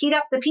and heat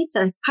up the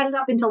pizza, cut it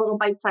up into little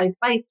bite-sized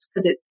bites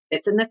because it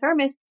fits in the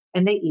thermos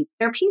and they eat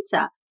their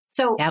pizza.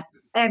 So I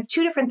have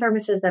 2 different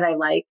thermoses that I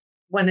like.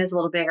 One is a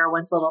little bigger,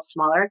 one's a little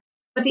smaller.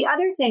 But the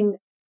other thing,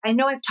 I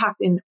know I've talked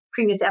in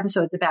previous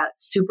episodes about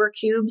super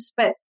cubes,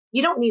 but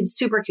you don't need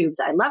super cubes.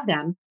 I love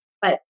them,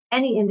 but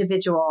any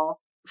individual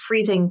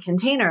freezing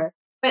container,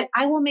 but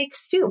I will make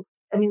soup.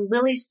 I mean,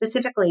 Lily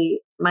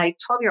specifically, my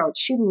 12-year-old,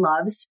 she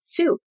loves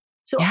soup.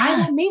 So I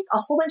will make a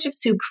whole bunch of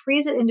soup,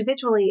 freeze it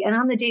individually. And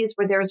on the days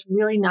where there's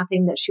really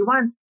nothing that she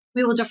wants,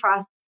 we will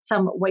defrost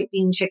some white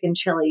bean chicken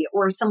chili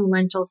or some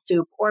lentil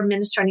soup or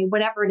minestrone,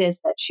 whatever it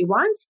is that she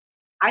wants.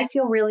 I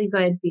feel really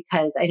good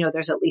because I know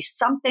there's at least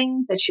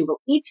something that she will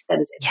eat that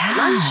is in her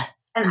lunch.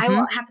 And I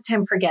won't have the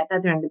time forget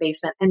that they're in the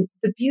basement. And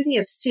the beauty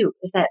of soup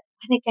is that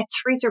when it gets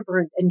freezer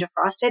burned and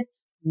defrosted,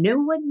 no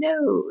one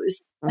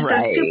knows. Right. So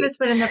soup that's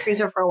been in the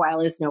freezer for a while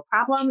is no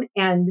problem.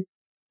 And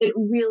it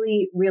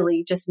really,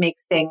 really just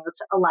makes things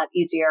a lot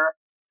easier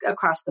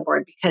across the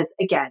board. Because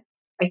again,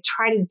 I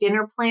try to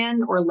dinner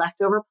plan or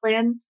leftover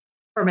plan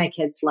for my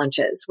kids'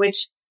 lunches,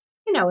 which,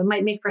 it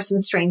might make for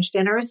some strange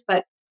dinners,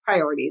 but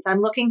priorities.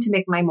 I'm looking to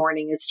make my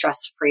morning as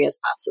stress-free as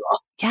possible.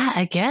 Yeah.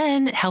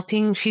 Again,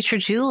 helping future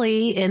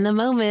Julie in the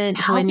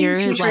moment when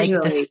you're like,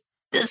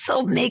 this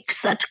will make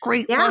such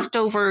great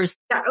leftovers.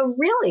 Yeah,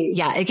 really?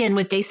 Yeah. Again,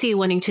 with Daisy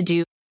wanting to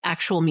do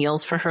actual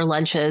meals for her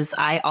lunches,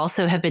 I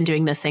also have been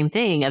doing the same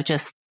thing of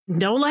just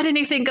don't let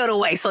anything go to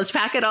waste. Let's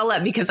pack it all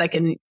up because I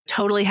can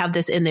totally have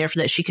this in there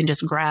that she can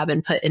just grab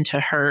and put into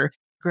her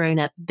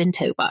grown-up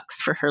bento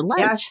box for her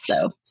lunch.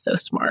 Yes. So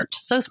smart.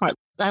 So smart.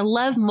 I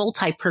love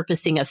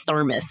multi-purposing a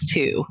thermos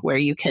too, where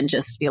you can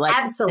just be like,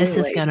 this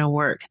is going to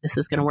work. This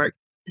is going to work.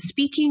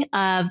 Speaking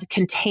of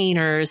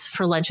containers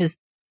for lunches,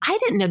 I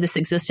didn't know this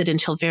existed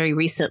until very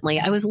recently.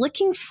 I was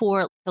looking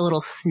for a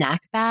little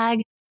snack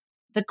bag.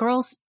 The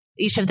girls,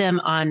 each of them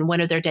on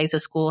one of their days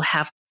of school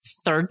have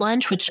second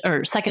lunch,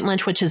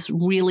 which is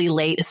really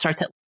late. It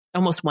starts at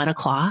almost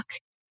 1:00.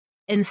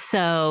 And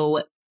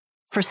so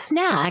for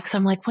snacks,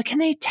 I'm like, what can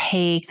they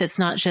take that's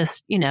not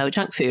just,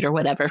 junk food or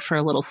whatever for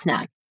a little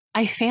snack?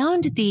 I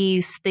found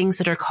these things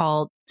that are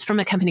it's from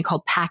a company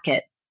called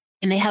Packet,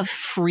 and they have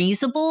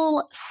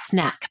freezable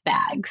snack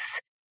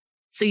bags.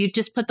 So you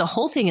just put the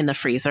whole thing in the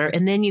freezer,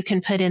 and then you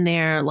can put in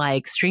there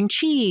like string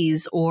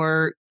cheese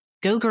or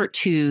Go-Gurt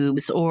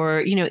tubes or,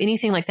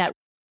 anything like that.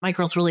 My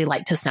girls really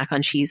like to snack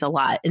on cheese a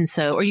lot. And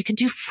so, or you could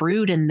do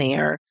fruit in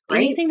there,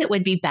 anything that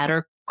would be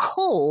better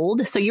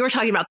cold. So you were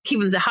talking about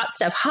keeping the hot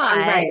stuff hot.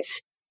 Right.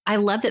 I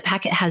love that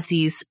Packet has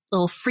these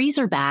little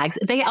freezer bags.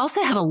 They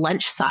also have a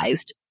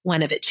lunch-sized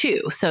one of it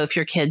too. So if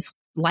your kids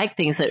like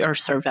things that are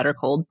served better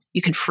cold,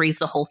 you can freeze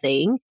the whole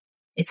thing.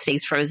 It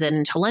stays frozen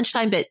until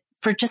lunchtime, but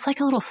for just like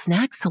a little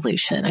snack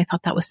solution, I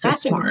thought that was so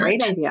smart. That's a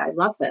great idea. I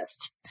love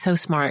this. So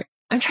smart.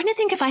 I'm trying to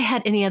think if I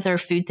had any other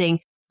food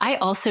thing. I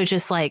also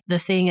just like the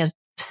thing of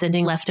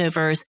sending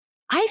leftovers.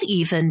 I've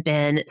even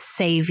been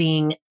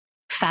saving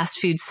fast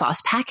food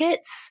sauce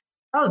packets.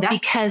 Oh,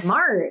 that's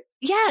smart.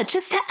 Yeah,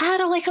 just to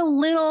add a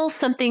little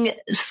something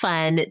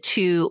fun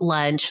to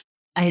lunch.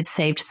 I had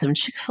saved some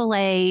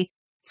Chick-fil-A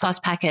sauce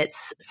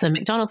packets, some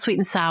McDonald's sweet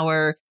and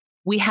sour.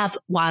 We have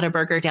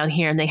Whataburger down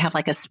here and they have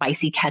like a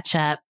spicy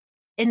ketchup.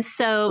 And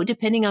so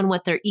depending on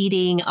what they're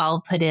eating,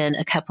 I'll put in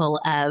a couple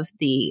of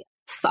the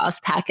sauce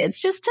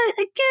packets just to,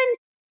 again,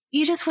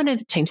 you just want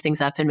to change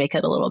things up and make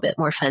it a little bit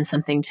more fun,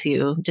 something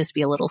to just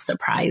be a little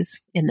surprise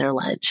in their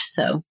lunch.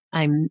 So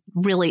I'm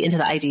really into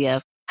the idea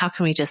of how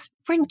can we just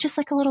bring just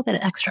like a little bit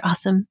of extra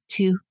awesome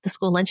to the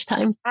school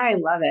lunchtime? I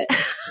love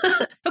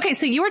it. Okay,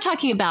 so you were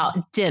talking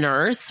about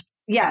dinners.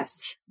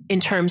 Yes.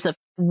 In terms of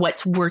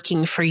what's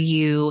working for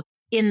you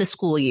in the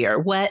school year.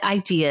 What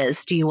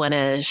ideas do you want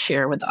to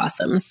share with the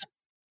awesomes?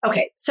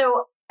 Okay,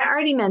 so I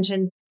already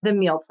mentioned the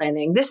meal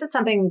planning. This is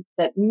something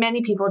that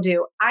many people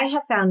do. I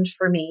have found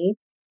for me,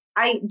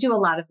 I do a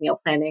lot of meal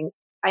planning.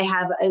 I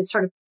have a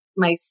sort of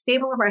my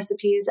stable of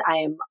recipes. I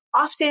am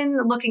often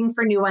looking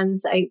for new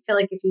ones. I feel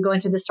like if you go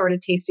into the Sort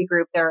of Tasty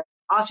group, there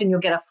often you'll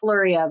get a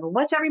flurry of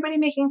what's everybody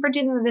making for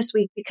dinner this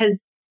week, because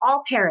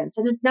all parents,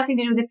 it has nothing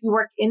to do with if you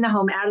work in the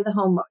home, out of the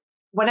home,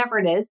 whatever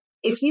it is.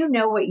 If you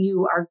know what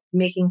you are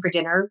making for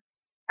dinner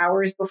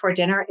hours before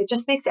dinner, it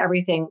just makes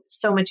everything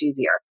so much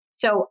easier.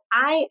 So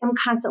I am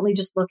constantly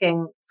just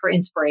looking for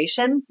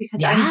inspiration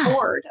because I'm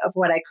bored of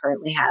what I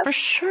currently have. For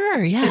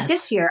sure, yes. But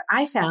this year,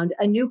 I found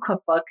a new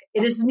cookbook.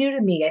 It is new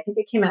to me. I think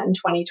it came out in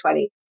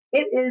 2020.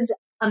 It is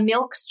a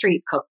Milk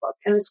Street cookbook,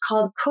 and it's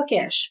called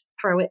Cookish,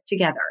 Throw It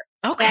Together.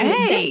 Okay.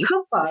 And this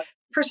cookbook,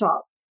 first of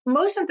all,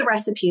 most of the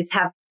recipes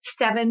have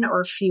 7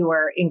 or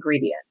fewer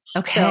ingredients.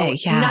 Okay,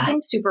 so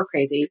nothing super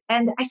crazy.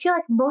 And I feel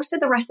like most of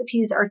the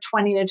recipes are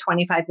 20 to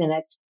 25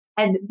 minutes.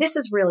 And this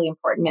is really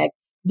important, Meg.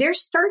 Their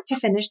start to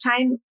finish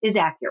time is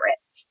accurate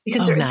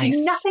because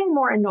there's nothing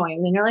more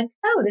annoying than you're like,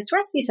 oh, this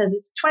recipe says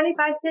it's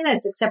 25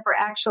 minutes, except for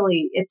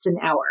actually it's an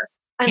hour.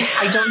 And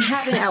I don't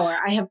have an hour.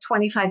 I have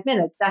 25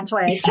 minutes. That's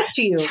why I took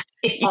to you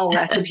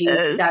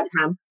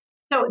allrecipes.com.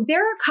 So there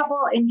are a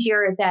couple in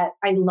here that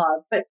I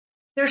love, but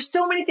there's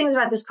so many things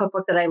about this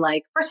cookbook that I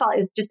like. First of all,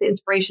 is just the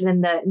inspiration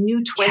and the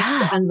new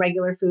twists on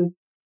regular foods.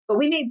 But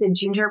we made the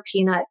ginger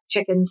peanut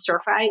chicken stir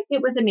fry.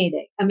 It was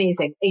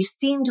amazing. A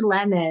steamed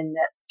lemon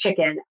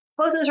chicken.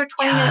 Both of those are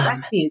 20-minute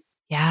recipes.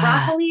 Yeah.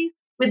 Broccoli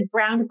with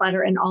browned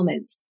butter and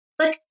almonds.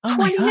 Like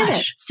 20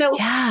 minutes. So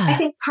I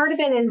think part of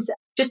it is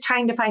just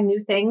trying to find new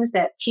things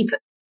that keep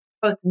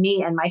both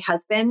me and my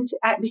husband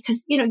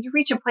because, you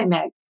reach a point,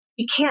 Meg,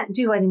 you can't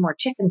do any more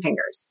chicken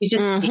fingers. You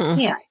just you can't.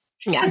 Yeah.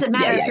 It doesn't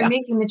matter if you're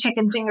making the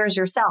chicken fingers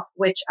yourself,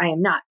 which I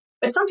am not.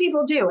 But some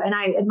people do, and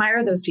I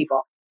admire those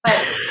people. But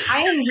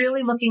I am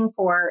really looking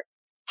for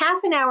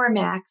half an hour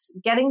max,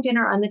 getting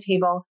dinner on the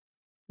table.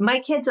 My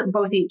kids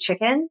both eat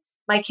chicken.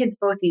 My kids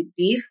both eat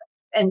beef.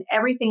 And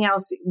everything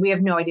else, we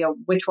have no idea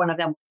which one of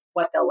them,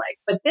 what they'll like.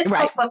 But this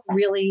cookbook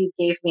really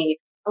gave me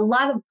a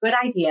lot of good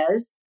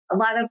ideas, a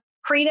lot of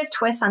creative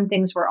twists on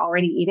things we're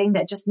already eating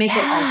that just make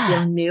it all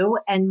feel new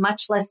and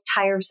much less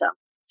tiresome.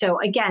 So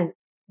again,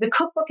 the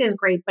cookbook is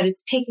great, but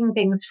it's taking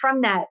things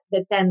from that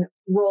then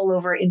roll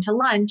over into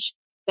lunch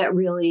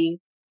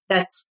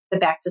that's the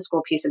back to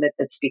school piece of it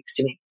that speaks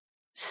to me.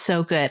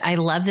 So good. I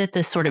love that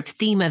the sort of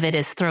theme of it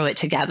is throw it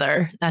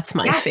together. That's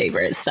my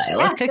favorite style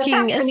of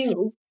cooking.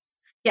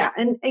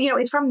 And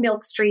it's from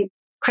Milk Street.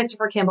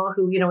 Christopher Kimball,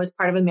 who, is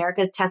part of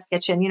America's Test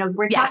Kitchen.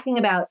 We're talking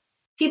about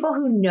people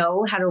who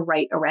know how to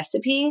write a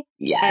recipe.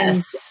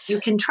 Yes. And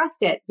you can trust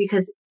it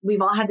because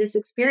we've all had this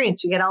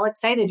experience. You get all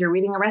excited. You're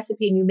reading a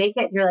recipe and you make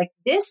it. And you're like,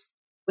 this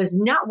was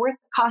not worth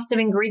the cost of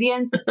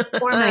ingredients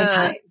or my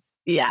time.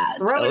 Yeah,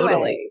 Throw it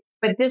away.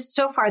 But this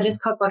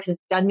cookbook has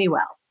done me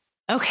well.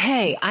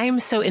 Okay. I am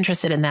so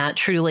interested in that,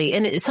 truly.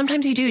 And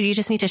sometimes you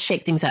just need to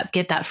shake things up,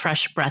 get that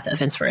fresh breath of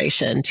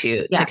inspiration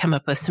to come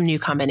up with some new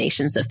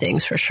combinations of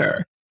things for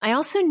sure. I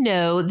also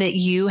know that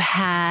you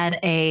had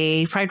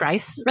a fried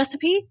rice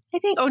recipe, I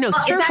think. Oh, no,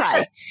 stir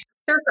fry.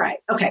 Stir fry.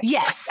 Okay.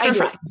 Yes, stir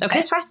fry. Okay.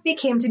 This recipe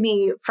came to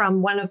me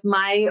from one of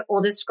my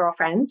oldest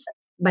girlfriends,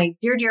 my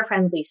dear, dear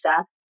friend,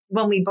 Lisa,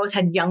 when we both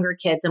had younger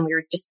kids and we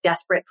were just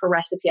desperate for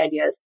recipe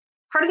ideas.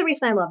 Part of the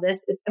reason I love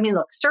this is,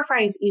 look, stir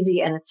fry is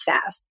easy and it's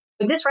fast.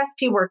 But this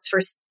recipe works for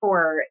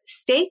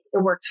steak.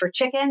 It works for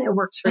chicken. It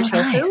works for tofu.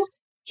 Nice.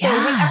 Yeah.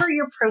 So whatever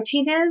your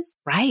protein is,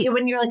 right?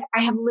 When you're like,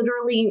 I have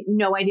literally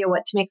no idea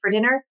what to make for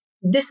dinner,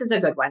 this is a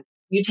good one.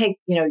 You take,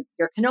 your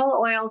canola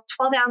oil,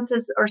 12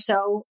 ounces or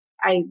so.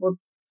 I will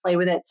play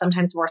with it,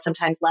 sometimes more,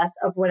 sometimes less,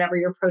 of whatever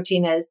your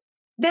protein is.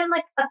 Then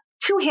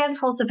 2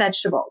 handfuls of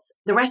vegetables.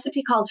 The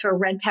recipe calls for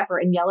red pepper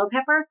and yellow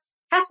pepper.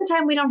 Half the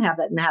time we don't have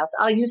that in the house.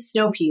 I'll use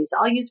snow peas.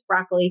 I'll use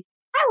broccoli.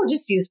 I will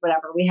just use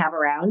whatever we have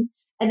around.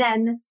 And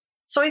then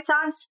soy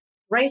sauce,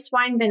 rice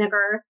wine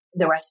vinegar.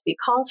 The recipe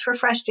calls for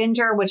fresh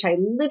ginger, which I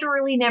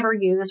literally never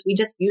use. We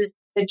just use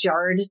the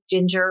jarred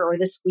ginger or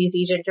the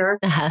squeezy ginger.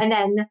 Uh-huh. And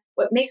then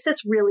what makes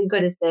this really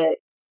good is the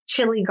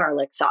chili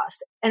garlic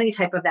sauce, any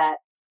type of that.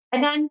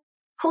 And then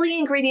pulling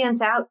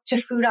ingredients out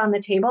to food on the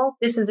table.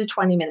 This is a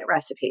 20-minute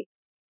recipe.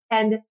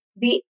 And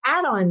the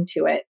add-on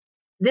to it,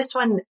 this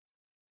one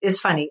is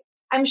funny.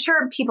 I'm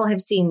sure people have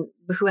seen,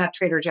 who have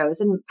Trader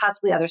Joe's and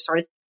possibly other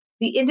stores,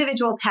 the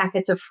individual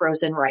packets of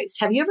frozen rice.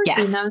 Have you ever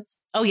seen those?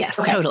 Oh, yes,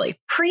 okay. Totally.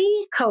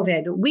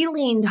 Pre-COVID, we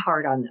leaned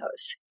hard on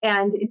those.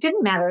 And it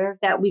didn't matter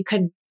that we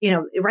could,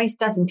 rice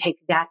doesn't take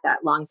that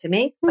long to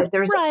make, but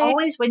there's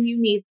always when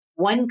you need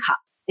 1 cup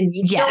and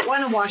you don't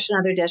want to wash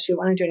another dish, you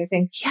want to do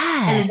anything.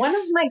 Yes. And one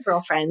of my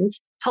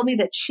girlfriends told me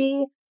that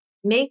she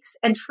makes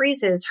and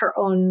freezes her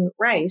own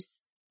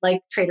rice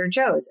like Trader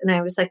Joe's. And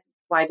I was like,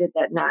 why did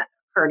that not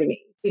occur to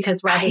me?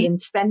 Because rather than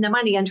spend the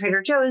money on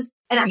Trader Joe's,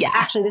 and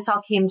actually this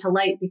all came to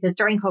light because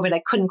during COVID,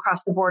 I couldn't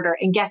cross the border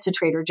and get to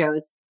Trader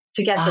Joe's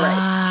to get the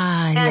rice.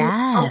 And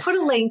I'll put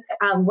a link.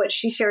 What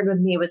she shared with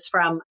me was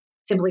from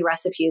Simply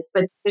Recipes,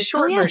 but the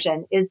short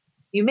version is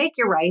you make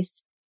your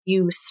rice,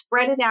 you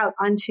spread it out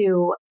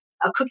onto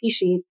a cookie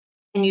sheet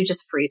and you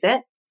just freeze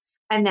it.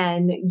 And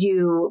then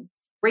you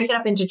break it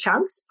up into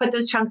chunks, put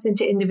those chunks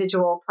into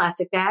individual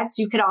plastic bags.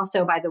 You could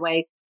also, by the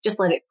way, just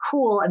let it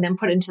cool and then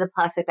put it into the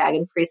plastic bag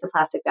and freeze the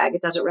plastic bag.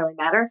 It doesn't really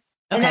matter.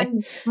 Okay.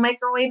 And then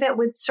microwave it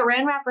with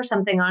saran wrap or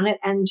something on it.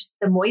 And just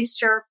the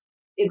moisture,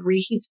 it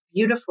reheats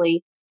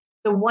beautifully.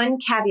 The one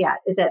caveat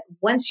is that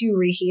once you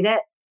reheat it,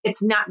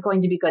 it's not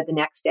going to be good the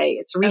next day.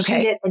 It's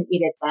reheat it and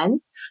eat it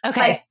then.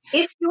 Okay. But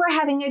if you are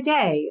having a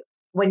day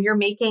when you're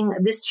making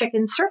this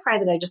chicken stir fry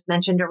that I just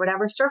mentioned or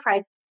whatever stir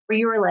fry, where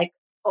you were like,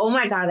 oh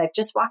my God, I've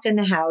just walked in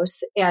the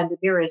house and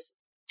there is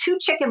 2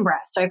 chicken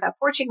breasts. So I've got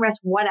 4 chicken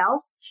breasts. What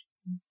else?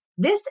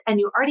 This, and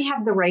you already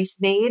have the rice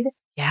made,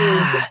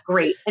 is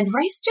great. And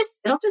rice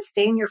it'll just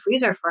stay in your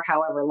freezer for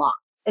however long.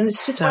 And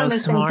it's just one of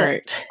those things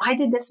that, why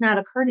did this not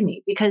occur to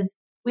me? Because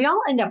we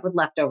all end up with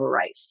leftover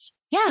rice.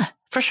 Yeah,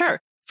 for sure.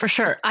 For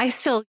sure. I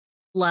still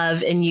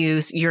love and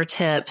use your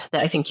tip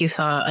that I think you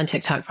saw on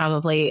TikTok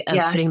probably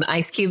of putting the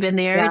ice cube in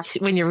there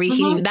when you're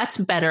reheating. Mm-hmm. That's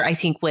better, I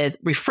think, with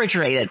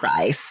refrigerated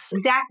rice.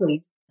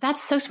 Exactly.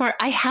 That's so smart.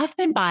 I have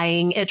been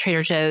buying at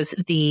Trader Joe's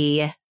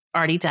the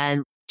already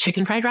done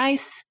chicken fried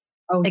rice.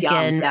 Oh,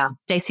 again,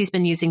 Daisy's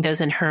been using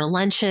those in her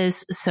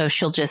lunches. So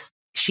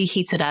she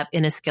heats it up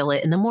in a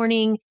skillet in the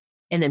morning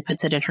and then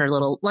puts it in her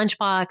little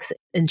lunchbox.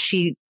 And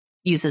she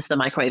uses the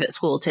microwave at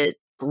school to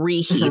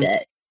reheat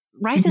it.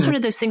 Rice is one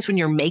of those things when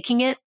you're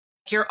making it,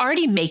 you're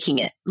already making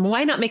it.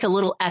 Why not make a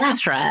little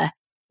extra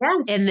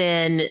and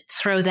then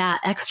throw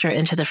that extra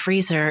into the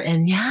freezer?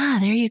 And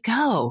there you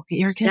go.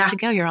 You're good to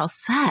go. You're all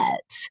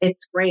set.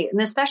 It's great.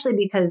 And especially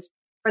because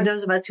for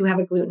those of us who have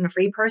a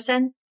gluten-free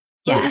person,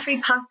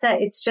 gluten-free pasta,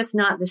 it's just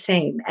not the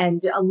same.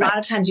 And a lot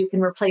of times you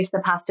can replace the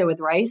pasta with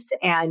rice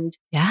and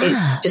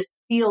it just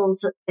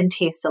feels and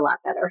tastes a lot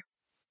better.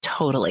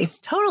 Totally.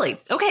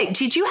 Okay.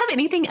 Did you have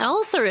anything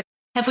else or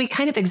have we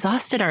kind of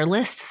exhausted our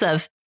lists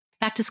of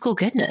back to school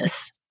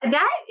goodness?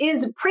 That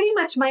is pretty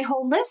much my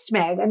whole list,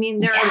 Meg. I mean,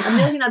 there are a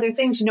million other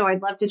things,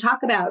 I'd love to talk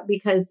about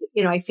because,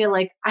 I feel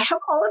like I have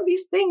all of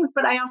these things,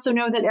 but I also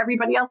know that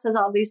everybody else has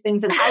all these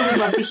things. And I would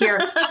love to hear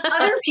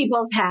other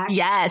people's hacks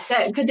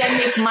that could then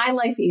make my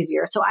life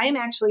easier. So I am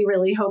actually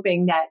really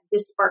hoping that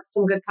this sparks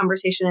some good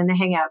conversation in the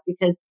Hangout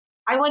because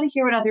I want to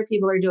hear what other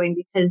people are doing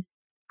because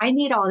I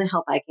need all the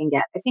help I can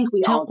get. I think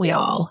we all do.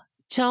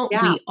 Don't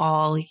we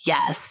all?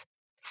 Yes.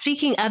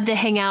 Speaking of the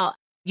Hangout,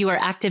 you are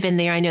active in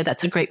there. I know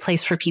that's a great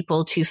place for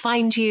people to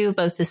find you,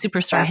 both the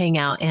Superstar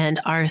Hangout and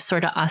our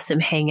Sorta Awesome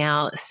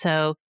Hangout.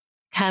 So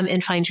come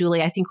and find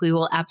Julie. I think we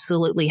will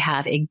absolutely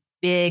have a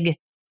big,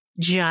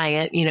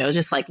 giant,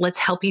 just like let's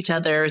help each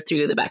other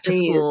through the back to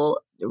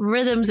school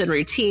rhythms and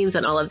routines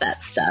and all of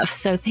that stuff.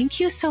 So thank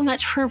you so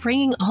much for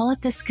bringing all of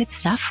this good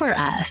stuff for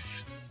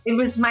us. It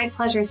was my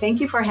pleasure.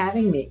 Thank you for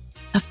having me.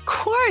 Of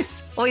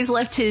course. Always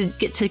love to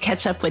get to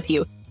catch up with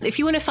you. If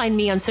you want to find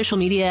me on social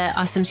media,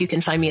 Awesomes, you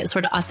can find me at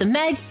Sorta Awesome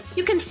Meg.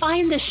 You can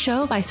find the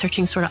show by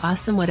searching Sorta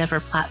Awesome, whatever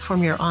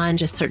platform you're on.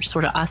 Just search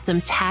Sorta Awesome.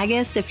 Tag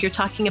us if you're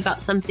talking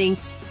about something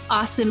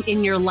awesome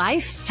in your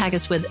life. Tag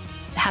us with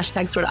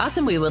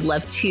 #SwordAwesome. We would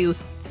love to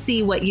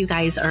see what you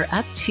guys are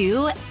up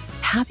to.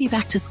 Happy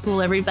back to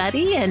school,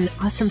 everybody. And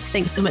awesome.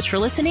 Thanks so much for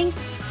listening.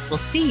 We'll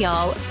see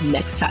y'all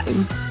next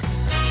time.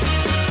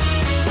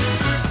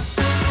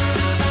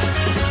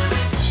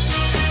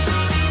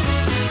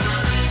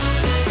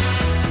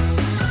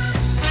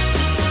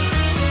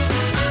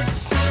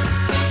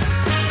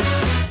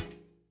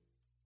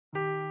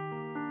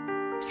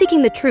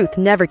 Seeking the truth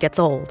never gets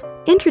old.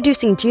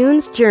 Introducing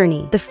June's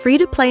Journey, the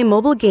free-to-play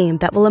mobile game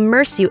that will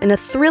immerse you in a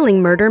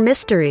thrilling murder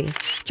mystery.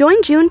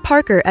 Join June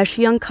Parker as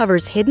she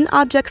uncovers hidden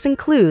objects and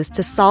clues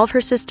to solve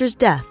her sister's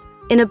death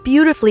in a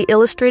beautifully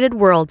illustrated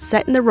world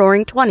set in the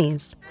Roaring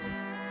 '20s.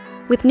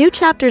 With new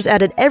chapters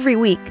added every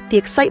week, the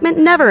excitement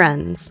never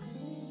ends.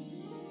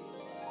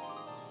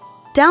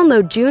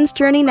 Download June's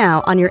Journey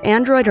now on your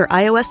Android or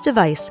iOS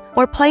device,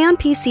 or play on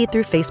PC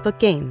through Facebook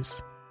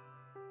Games.